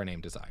Streetcar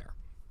Named Desire,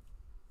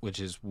 which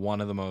is one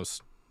of the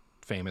most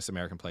famous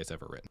American plays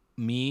ever written.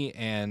 Me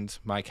and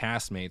my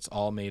castmates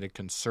all made a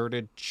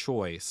concerted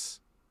choice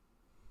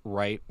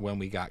right when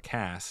we got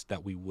cast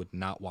that we would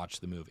not watch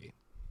the movie.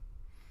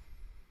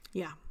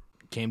 Yeah.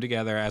 Came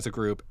together as a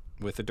group,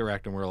 with the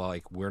director, and we're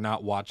like, we're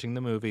not watching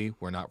the movie.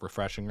 We're not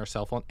refreshing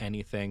ourselves on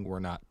anything. We're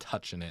not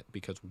touching it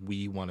because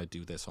we want to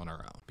do this on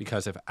our own.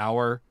 Because if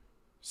our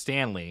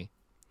Stanley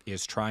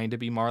is trying to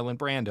be Marlon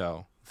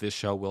Brando, this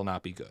show will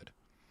not be good.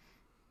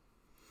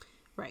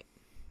 Right.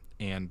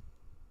 And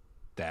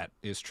that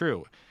is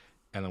true.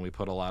 And then we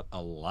put a lot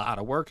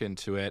of work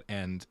into it,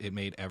 and it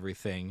made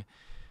everything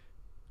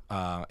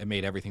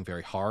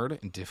very hard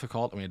and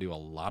difficult. And we had to do a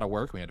lot of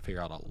work. We had to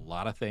figure out a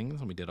lot of things,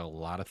 and we did a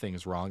lot of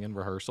things wrong in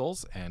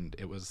rehearsals, and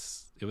it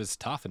was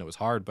tough and it was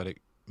hard, but it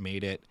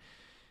made it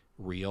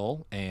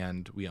real,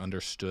 and we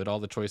understood all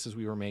the choices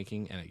we were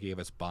making, and it gave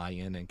us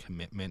buy-in and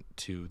commitment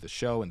to the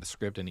show and the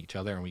script and each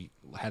other, and we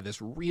had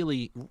this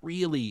really,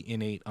 really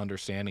innate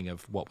understanding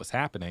of what was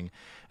happening.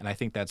 And I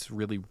think that's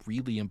really,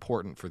 really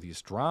important for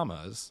these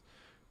dramas,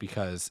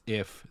 because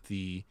if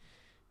the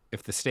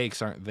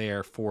stakes aren't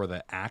there for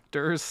the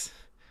actors,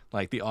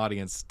 like, the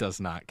audience does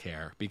not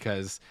care,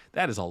 because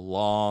that is a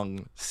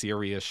long,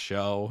 serious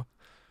show.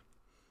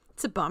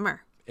 It's a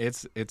bummer.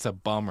 It's a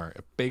bummer,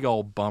 a big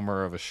old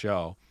bummer of a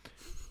show.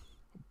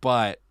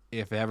 But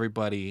if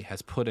everybody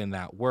has put in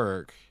that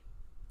work,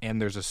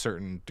 and there's a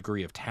certain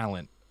degree of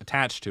talent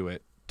attached to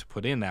it to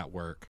put in that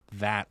work,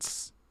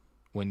 that's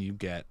when you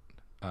get,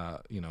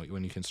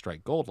 when you can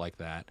strike gold like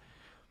that.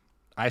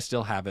 I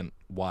still haven't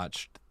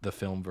watched the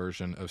film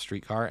version of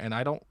Streetcar, and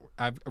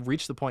I've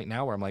reached the point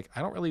now where I'm like,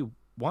 I don't really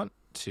want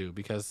to,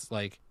 because,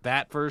 like,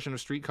 that version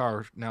of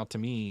Streetcar now to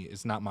me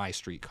is not my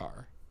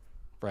Streetcar,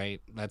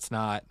 right? That's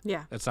not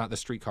the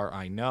Streetcar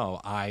I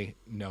know. I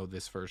know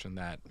this version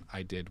that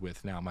I did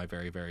with now my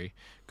very, very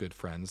good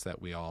friends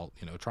that we all,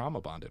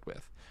 trauma bonded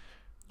with.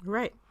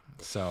 Right.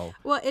 So,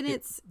 well, and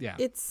it's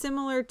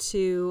similar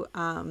to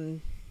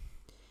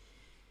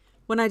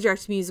when I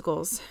direct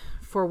musicals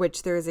for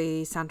which there is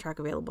a soundtrack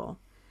available.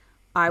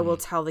 I will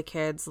tell the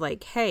kids,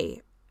 like,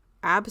 hey,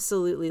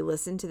 absolutely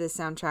listen to this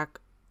soundtrack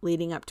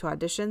leading up to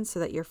auditions so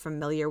that you're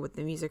familiar with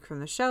the music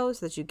from the show,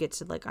 so that you get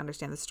to, like,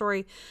 understand the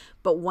story.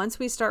 But once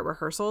we start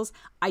rehearsals,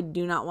 I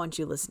do not want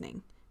you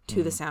listening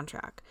to the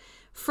soundtrack.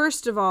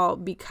 First of all,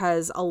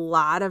 because a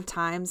lot of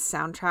times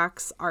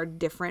soundtracks are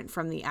different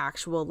from the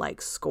actual,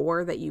 like,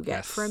 score that you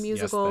get for a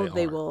musical. Yes,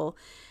 they will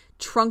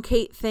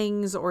truncate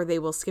things, or they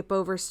will skip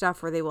over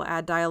stuff, or they will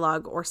add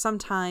dialogue, or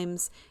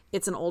sometimes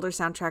it's an older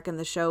soundtrack and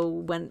the show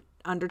went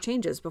under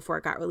changes before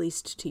it got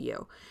released to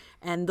you,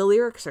 and the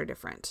lyrics are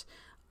different,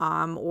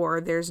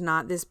 or there's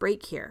not this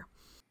break here,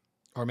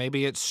 or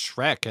maybe it's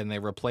Shrek and they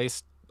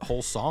replaced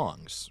whole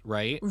songs,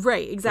 right?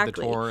 Right,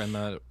 exactly. The tour and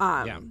the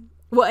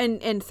well,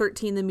 and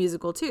 13 the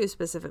musical too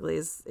specifically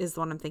is the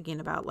one I'm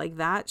thinking about. Like,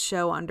 that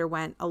show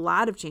underwent a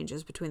lot of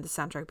changes between the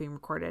soundtrack being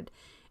recorded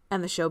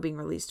and the show being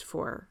released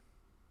for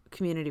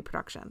community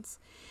productions.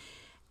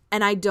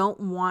 And I don't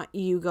want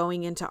you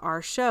going into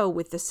our show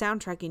with the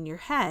soundtrack in your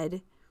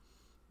head,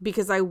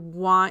 because I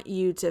want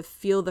you to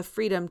feel the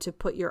freedom to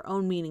put your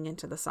own meaning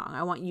into the song.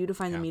 I want you to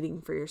find the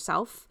meaning for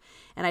yourself.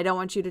 And I don't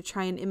want you to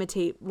try and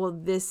imitate, well,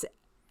 this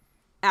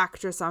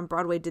actress on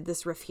Broadway did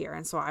this riff here,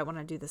 and so I want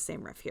to do the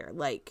same riff here.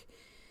 Like,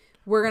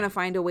 we're going to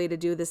find a way to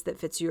do this that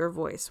fits your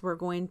voice. We're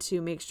going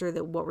to make sure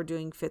that what we're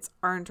doing fits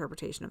our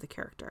interpretation of the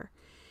character.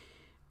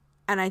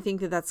 And I think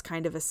that that's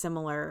kind of a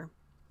similar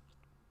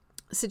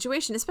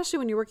situation, especially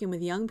when you're working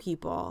with young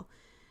people.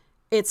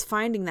 It's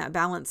finding that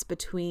balance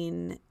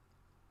between,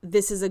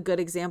 this is a good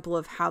example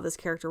of how this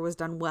character was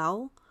done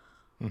well,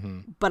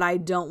 but I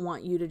don't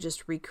want you to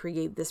just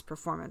recreate this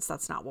performance.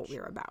 That's not what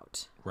we're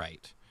about.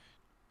 Right.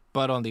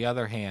 But on the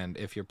other hand,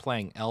 if you're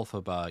playing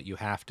Elphaba, you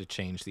have to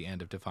change the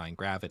end of Defying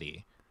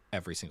Gravity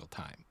every single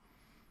time.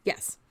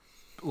 Yes.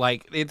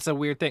 Like, it's a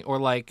weird thing. Or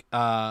like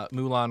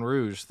Moulin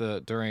Rouge,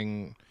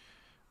 during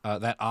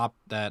that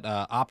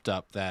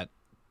opt-up that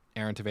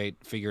Aaron Tveit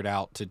figured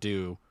out to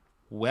do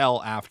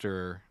well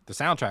after the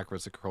soundtrack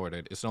was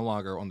recorded. It's no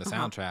longer on the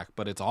soundtrack,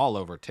 but it's all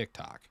over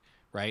TikTok,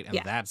 right? And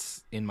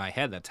that's, in my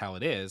head, that's how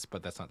it is,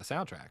 but that's not the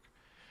soundtrack.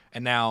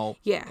 And now,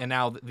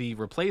 the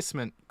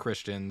replacement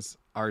Christians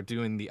are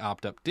doing the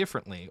opt-up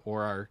differently,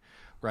 or are,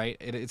 right?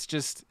 It's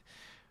just,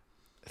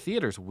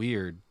 theater's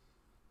weird.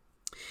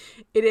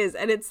 It is,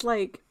 and it's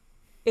like,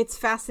 it's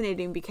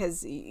fascinating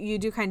because you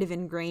do kind of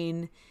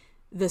ingrain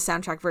the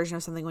soundtrack version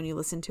of something when you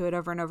listen to it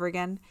over and over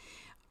again.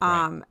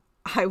 Right.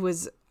 I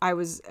was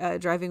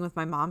driving with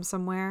my mom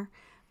somewhere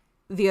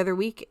the other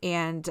week,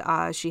 and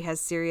she has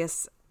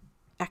Sirius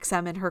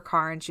XM in her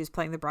car, and she's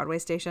playing the Broadway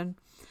station.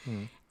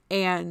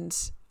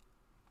 And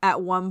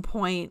at one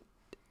point,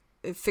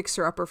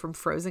 Fixer Upper from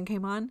Frozen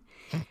came on.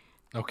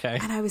 Okay.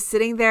 And I was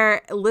sitting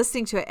there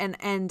listening to it,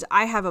 and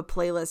I have a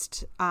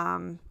playlist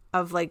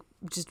of, like,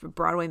 just a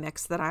Broadway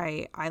mix that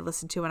I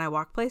listen to when I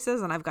walk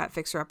places, and I've got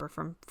Fixer Upper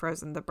from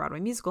Frozen, the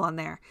Broadway musical, on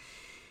there.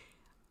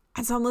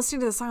 And so I'm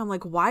listening to the song. I'm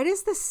like, why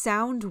does this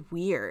sound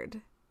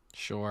weird?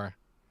 Sure.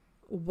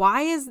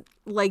 Why is,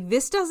 like,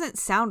 this doesn't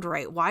sound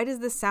right. Why does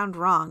this sound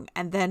wrong?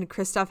 And then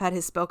Christoph had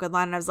his spoken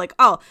line, and I was like,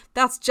 oh,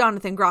 that's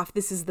Jonathan Groff.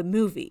 This is the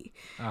movie.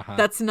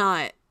 That's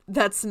not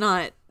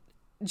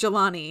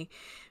Jelani,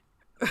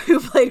 who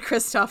played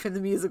Christoph in the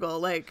musical.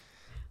 Like,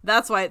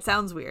 That's why it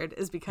sounds weird,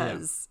 is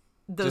because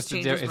those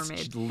changes were made.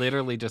 It's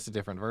literally just a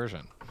different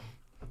version.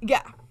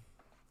 Yeah.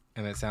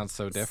 And it sounds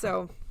so different.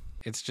 So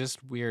it's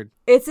just weird.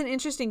 It's an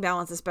interesting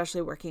balance,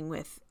 especially working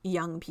with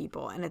young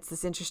people. And it's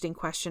this interesting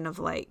question of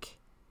like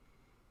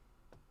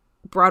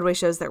Broadway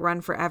shows that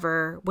run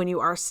forever when you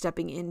are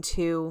stepping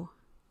into,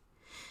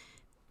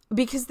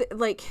 because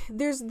like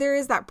there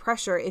is that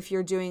pressure if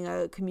you're doing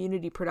a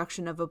community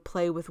production of a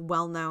play with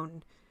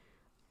well-known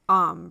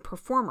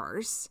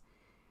performers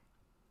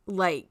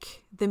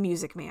like The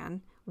Music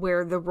Man,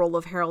 where the role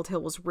of Harold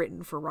Hill was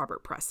written for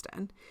Robert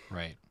Preston,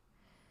 right,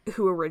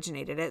 who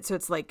originated it. So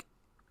it's like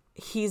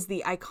he's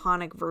the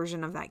iconic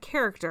version of that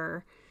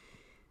character.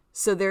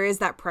 So there is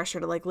that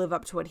pressure to like live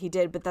up to what he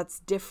did, but that's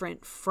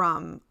different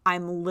from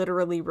I'm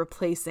literally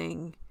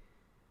replacing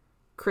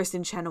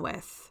Kristen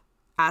Chenoweth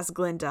as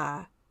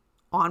Glinda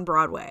on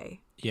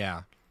Broadway.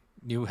 Yeah.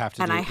 You have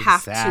to and do I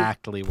have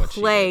exactly to what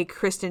she play did.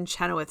 Kristen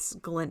Chenoweth's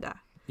Glinda.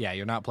 Yeah,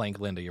 you're not playing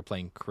Glinda, you're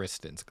playing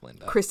Kristen's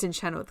Glinda. Kristen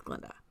Chenoweth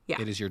Glinda.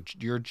 Yeah. It is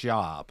your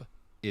job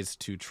is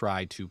to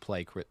try to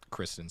play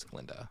Kristen's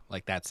Glinda.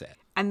 Like, that's it.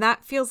 And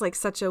that feels like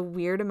such a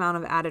weird amount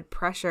of added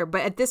pressure.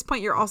 But at this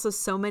point, you're also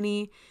so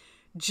many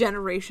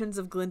generations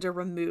of Glinda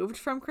removed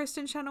from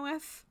Kristen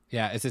Chenoweth.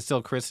 Yeah, is it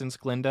still Kristen's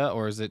Glinda,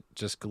 or is it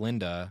just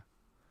Glinda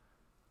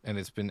and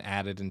it's been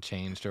added and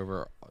changed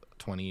over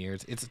 20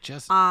 years? It's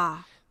just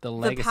the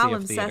legacy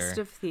of theater. The palimpsest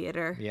of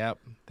theater. Yep,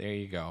 there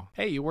you go.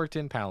 Hey, you worked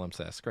in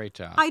palimpsest. Great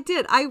job. I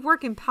did. I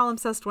work in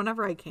palimpsest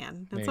whenever I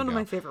can. It's one of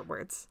my favorite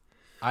words.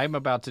 I'm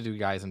about to do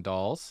Guys and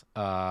Dolls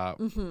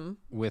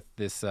with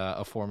this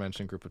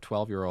aforementioned group of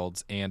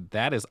 12-year-olds, and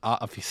that is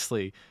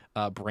obviously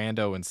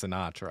Brando and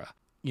Sinatra.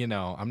 You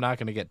know, I'm not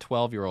going to get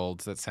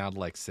 12-year-olds that sound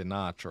like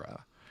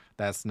Sinatra.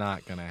 That's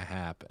not going to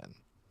happen.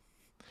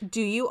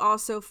 Do you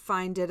also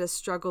find it a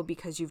struggle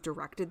because you've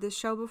directed this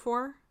show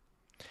before?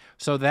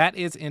 So that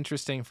is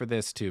interesting for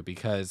this, too,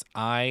 because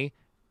I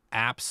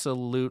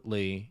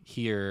absolutely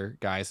hear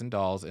Guys and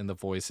Dolls in the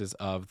voices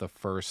of the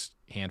first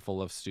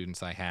handful of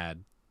students I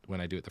had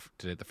when I did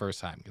it the first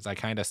time, because I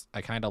kind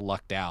of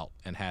lucked out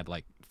and had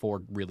like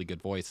 4 really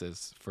good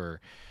voices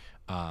for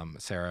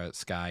Sarah,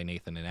 Sky,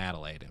 Nathan, and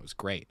Adelaide. It was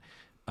great.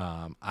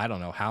 I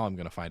don't know how I'm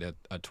going to find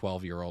a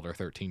 12-year-old or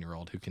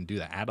 13-year-old who can do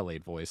the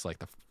Adelaide voice like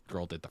the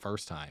girl did the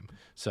first time.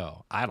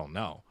 So I don't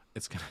know.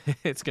 It's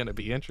gonna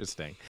be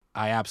interesting.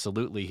 I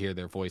absolutely hear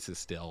their voices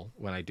still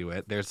when I do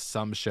it. There's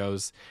some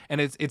shows, and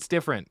it's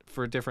different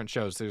for different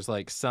shows. There's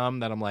like some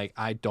that I'm like,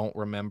 I don't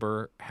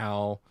remember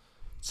how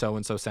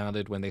so-and-so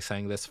sounded when they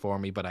sang this for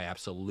me, but I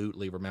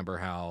absolutely remember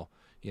how,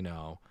 you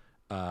know,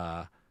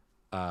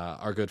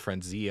 our good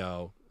friend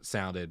Zio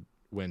sounded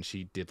when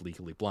she did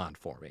Legally Blonde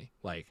for me.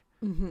 Like,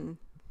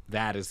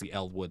 that is the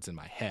Elle Woods in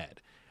my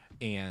head.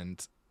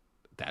 And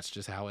that's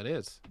just how it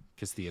is,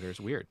 because theater is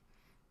weird.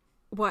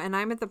 Well, and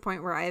I'm at the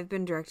point where I've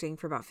been directing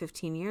for about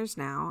 15 years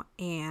now.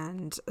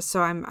 And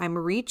so I'm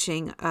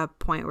reaching a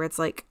point where it's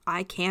like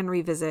I can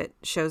revisit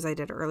shows I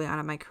did early on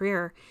in my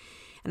career.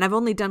 And I've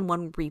only done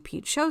 1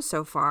 repeat show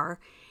so far.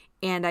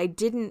 And I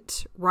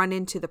didn't run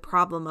into the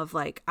problem of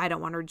like, I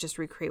don't want to just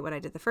recreate what I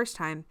did the first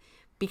time,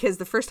 because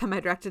the first time I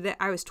directed it,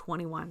 I was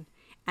 21.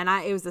 And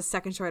it was the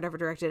second show I'd ever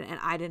directed, and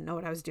I didn't know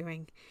what I was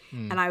doing.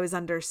 And I was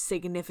under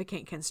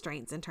significant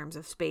constraints in terms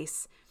of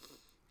space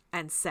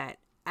and set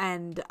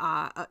and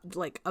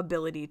like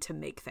ability to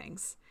make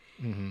things.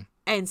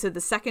 And so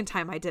the second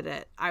time I did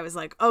it, I was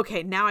like,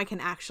 okay, now I can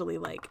actually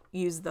like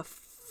use the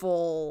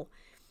full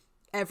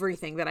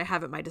everything that I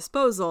have at my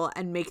disposal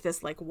and make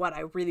this like what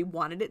I really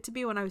wanted it to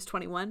be when I was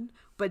 21,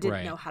 but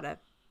didn't know how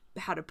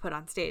to put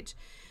on stage.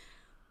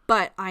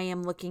 But I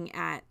am looking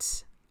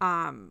at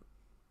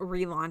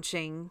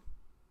relaunching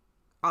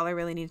All I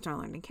Really Need to Know I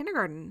Learned in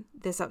Kindergarten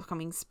this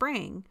upcoming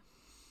spring.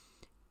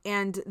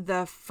 And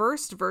the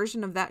first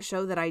version of that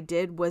show that I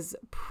did was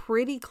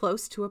pretty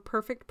close to a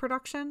perfect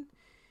production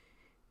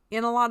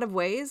in a lot of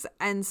ways.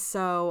 And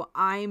so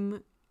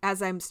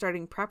as I'm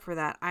starting prep for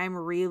that, I'm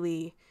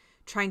really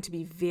trying to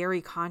be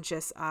very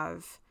conscious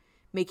of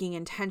making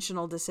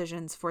intentional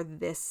decisions for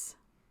this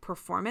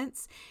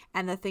performance,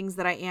 and the things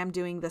that I am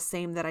doing the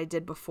same that I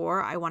did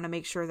before. I want to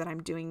make sure that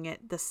I'm doing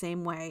it the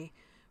same way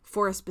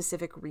for a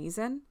specific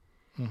reason.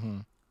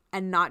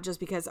 And not just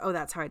because, oh,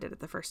 that's how I did it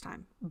the first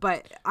time.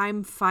 But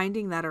I'm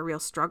finding that a real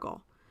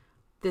struggle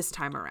this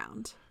time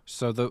around.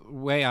 So the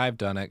way I've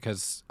done it,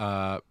 because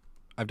I've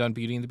done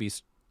Beauty and the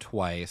Beast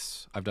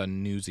twice. I've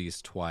done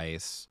Newsies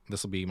twice.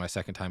 This will be my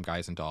second time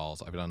Guys and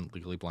Dolls. I've done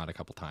Legally Blonde a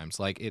couple times.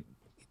 Like,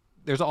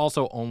 there's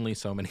also only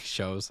so many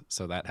shows,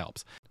 so that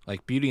helps.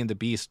 Like Beauty and the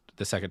Beast,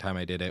 the second time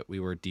I did it, we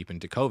were deep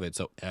into COVID,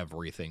 so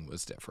everything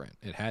was different.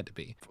 It had to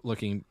be.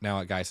 Looking now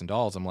at Guys and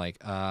Dolls, I'm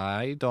like,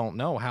 I don't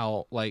know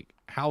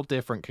how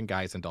different can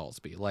Guys and Dolls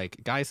be?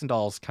 Like, Guys and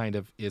Dolls kind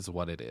of is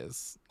what it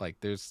is. Like,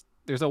 there's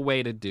a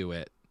way to do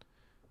it,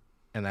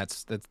 and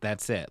that's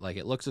it. Like,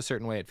 it looks a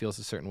certain way, it feels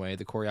a certain way,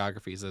 the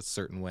choreography is a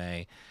certain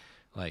way.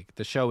 Like,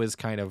 the show is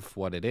kind of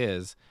what it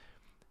is.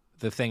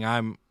 The thing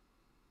I'm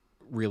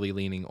really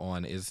leaning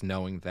on is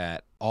knowing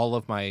that all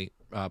of my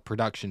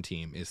production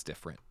team is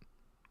different.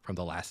 from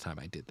the last time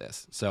I did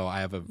this. So I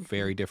have a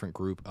very different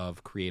group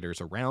of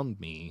creators around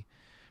me.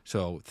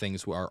 So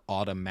things are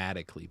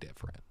automatically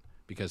different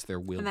because there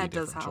will be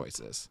different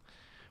choices.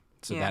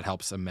 So that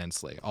helps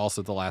immensely.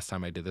 Also, the last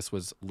time I did this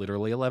was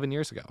literally 11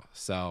 years ago.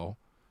 So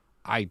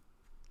I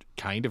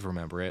kind of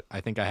remember it.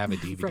 I think I have a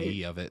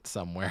DVD of it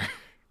somewhere.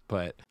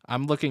 But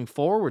I'm looking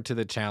forward to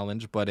the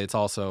challenge, but it's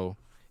also,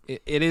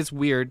 it is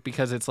weird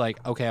because it's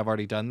like, okay, I've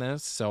already done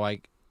this. So I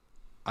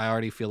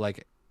already feel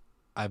like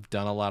I've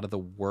done a lot of the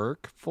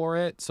work for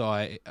it. So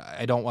I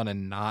don't want to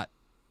not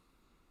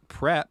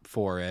prep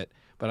for it,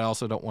 but I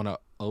also don't want to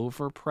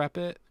over prep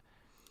it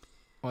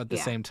at the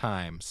same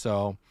time.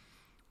 So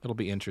it'll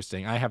be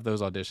interesting. I have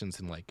those auditions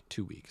in like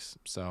 2 weeks.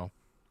 So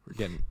we're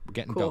getting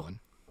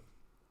going.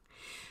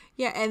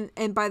 Yeah,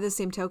 and by the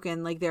same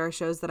token, like there are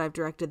shows that I've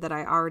directed that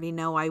I already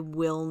know I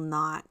will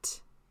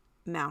not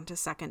mount a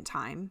second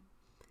time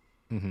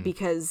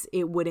because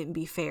it wouldn't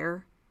be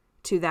fair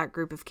to that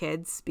group of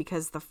kids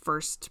because the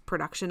first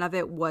production of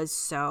it was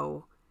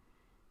so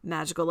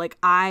magical. Like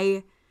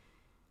I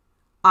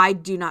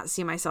do not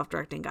see myself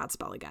directing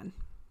Godspell again.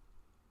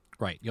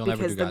 Right, you'll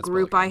never do Godspell because the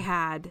group again. I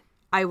had,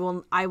 I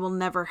will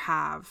never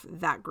have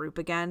that group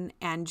again,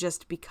 and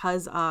just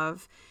because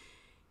of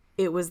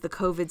it was the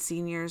COVID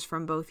seniors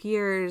from both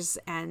years,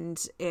 and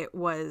it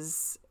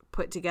was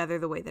put together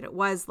the way that it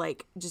was,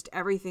 like just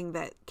everything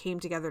that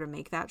came together to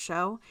make that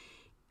show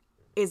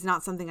is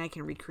not something I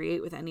can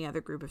recreate with any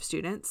other group of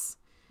students.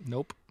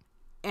 Nope.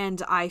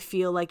 And I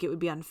feel like it would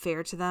be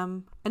unfair to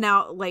them. And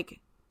now, like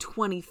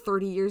 20,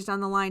 30 years down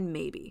the line,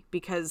 maybe,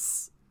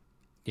 because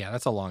yeah,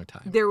 that's a long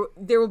time.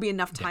 There will be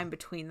enough time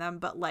between them,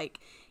 but like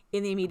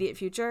in the immediate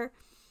future,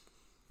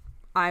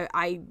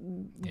 I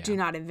do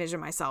not envision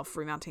myself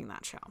remounting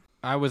that show.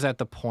 I was at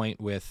the point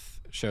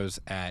with shows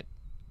at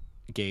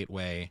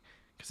Gateway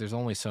because there's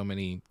only so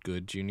many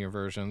good junior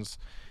versions.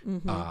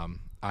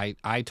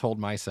 I told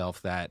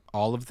myself that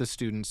all of the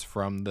students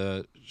from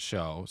the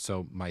show,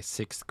 so my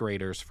sixth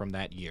graders from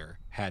that year,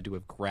 had to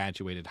have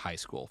graduated high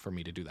school for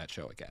me to do that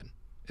show again.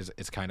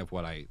 It's kind of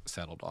what I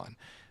settled on.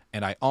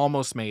 And I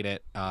almost made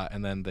it.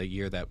 And then the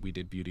year that we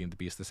did Beauty and the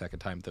Beast the second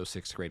time, those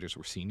sixth graders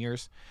were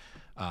seniors.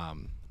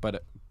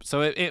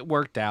 So it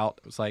worked out.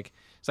 It was like,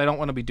 so I don't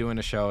want to be doing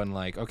a show and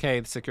like, okay,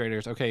 the sixth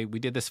graders, okay, we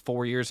did this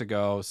 4 years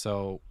ago,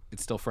 so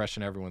it's still fresh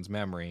in everyone's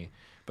memory.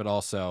 But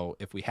also,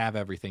 if we have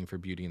everything for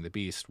Beauty and the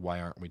Beast, why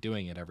aren't we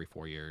doing it every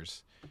 4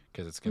 years?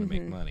 Because it's going to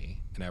make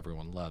money and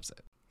everyone loves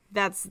it.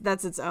 That's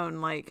its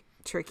own like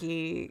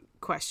tricky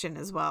question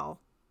as well.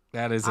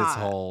 That is its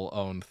whole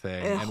own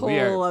thing. And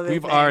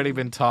we've already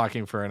been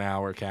talking for an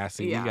hour,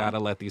 Cassie. Yeah. We got to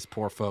let these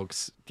poor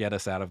folks get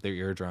us out of their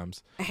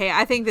eardrums. Hey,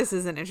 I think this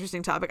is an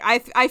interesting topic.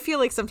 I feel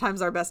like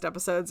sometimes our best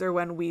episodes are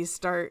when we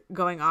start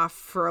going off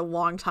for a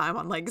long time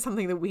on like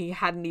something that we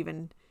hadn't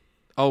even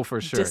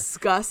for sure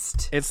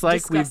discussed. It's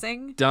like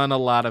we've done a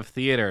lot of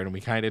theater and we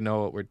kind of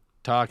know what we're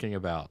talking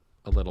about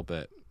a little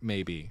bit,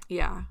 maybe.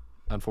 Yeah.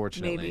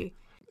 Unfortunately. Maybe.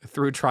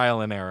 Through trial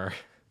and error.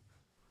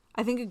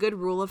 I think a good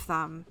rule of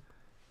thumb,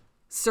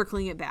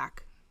 circling it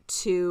back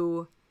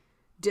to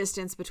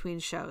distance between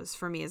shows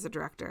for me as a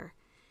director,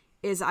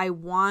 is I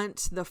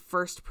want the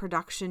first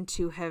production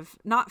to have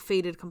not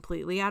faded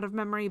completely out of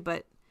memory,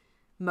 but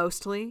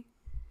mostly,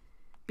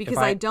 because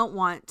I don't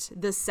want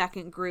the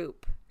second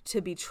group to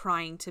be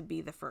trying to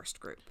be the first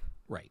group.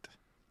 Right.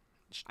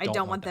 I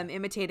don't want them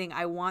imitating.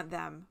 I want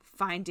them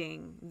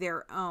finding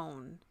their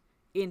own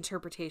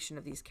interpretation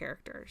of these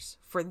characters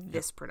for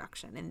this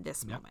production in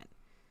this moment.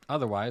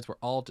 Otherwise, we're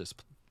all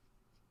just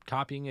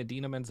copying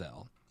Idina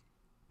Menzel.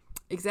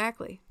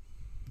 Exactly.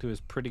 Who is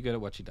pretty good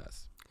at what she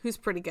does. Who's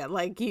pretty good.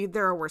 Like,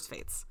 there are worse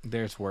fates.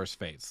 There's worse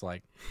fates.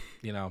 Like,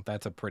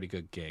 that's a pretty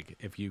good gig.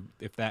 If you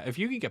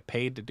can get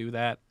paid to do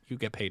that, you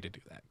get paid to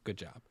do that. Good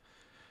job.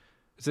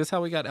 Is this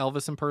how we got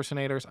Elvis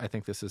impersonators? I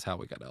think this is how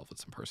we got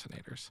Elvis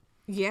impersonators.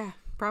 Yeah,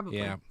 probably.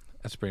 Yeah,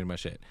 that's pretty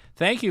much it.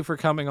 Thank you for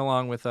coming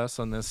along with us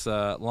on this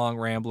long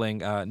rambling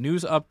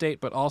news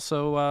update, but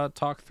also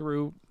talk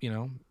through,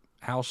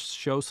 how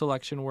show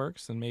selection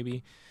works and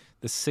maybe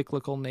the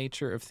cyclical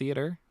nature of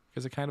theater,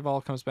 because it kind of all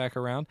comes back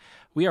around.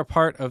 We are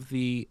part of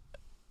the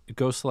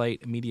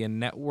Ghostlight Media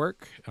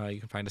Network. You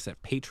can find us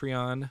at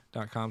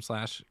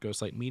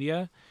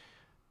patreon.com/ghostlightmedia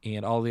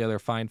and all the other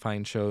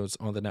fine shows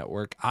on the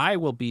network. I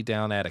will be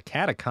down at a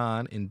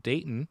Catacon in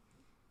Dayton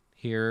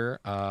here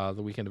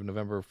the weekend of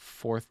November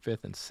 4th,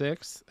 5th, and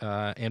 6th.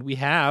 And we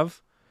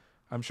have,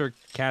 I'm sure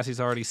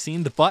Cassie's already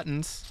seen the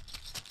buttons,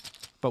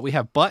 but we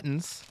have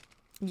buttons.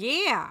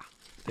 Yeah.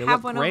 They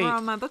have look one great. Over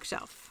on my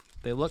bookshelf.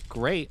 They look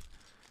great.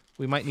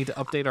 We might need to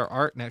update our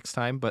art next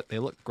time, but they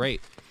look great.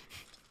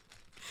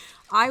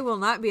 I will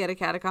not be at a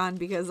Catacon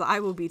because I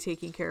will be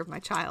taking care of my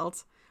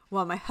child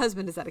while my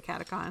husband is at a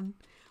Catacon.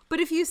 But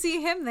if you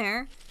see him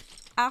there,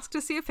 ask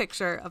to see a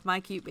picture of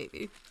my cute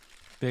baby.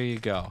 There you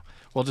go.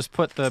 We'll just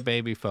put the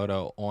baby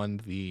photo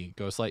on the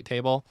Ghostlight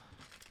table.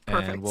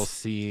 Perfect. And we'll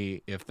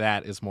see if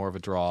that is more of a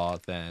draw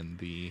than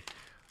the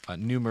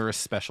numerous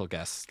special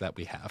guests that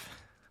we have.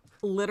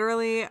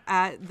 Literally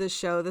at the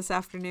show this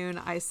afternoon,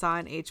 I saw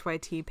an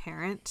HYT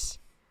parent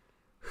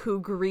who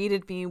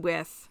greeted me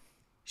with,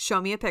 "Show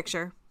me a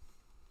picture."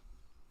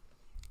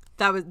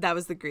 That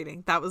was the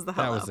greeting. That was the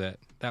hello.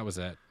 That was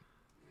it.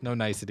 No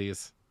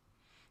niceties.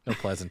 No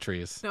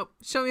pleasantries. Nope.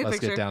 Show me a Let's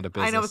picture. Get down to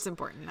business. I know what's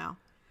important now.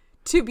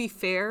 To be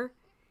fair,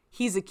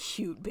 he's a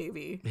cute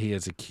baby. He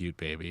is a cute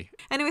baby.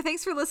 Anyway,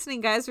 thanks for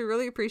listening, guys. We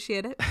really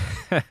appreciate it.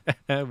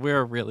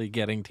 We're really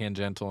getting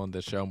tangential in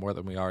this show more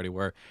than we already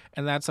were,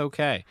 and that's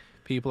okay.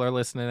 People are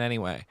listening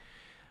anyway.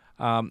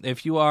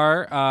 If you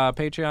are a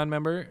Patreon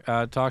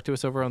member, talk to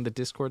us over on the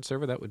Discord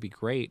server. That would be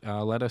great.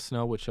 Let us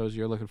know what shows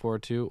you're looking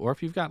forward to, or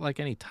if you've got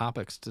like any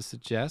topics to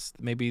suggest,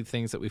 maybe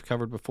things that we've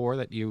covered before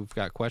that you've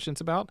got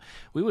questions about.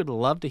 We would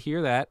love to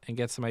hear that and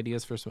get some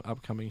ideas for some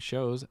upcoming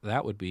shows.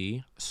 That would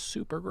be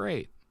super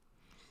great.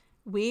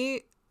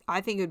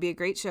 I think it would be a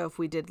great show if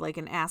we did like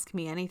an Ask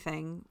Me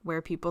Anything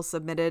where people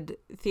submitted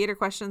theater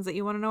questions that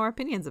you want to know our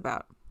opinions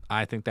about.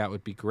 I think that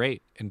would be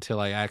great until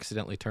I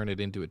accidentally turn it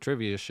into a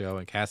trivia show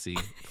and Cassie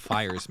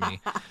fires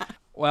me.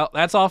 Well,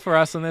 that's all for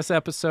us on this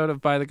episode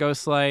of By the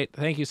Ghostlight.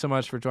 Thank you so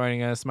much for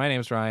joining us. My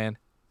name's Ryan.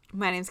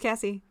 My name's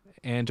Cassie.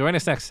 And join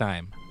us next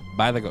time,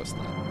 By the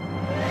Ghostlight.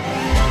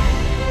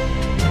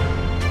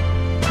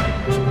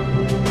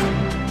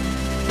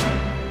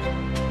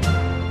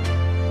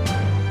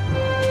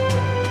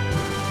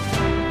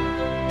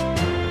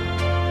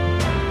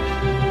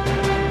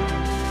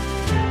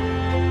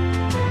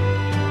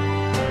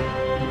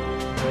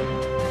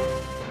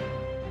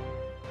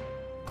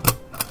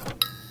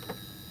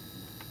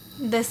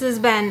 This has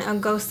been a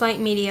Ghostlight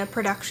Media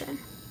production.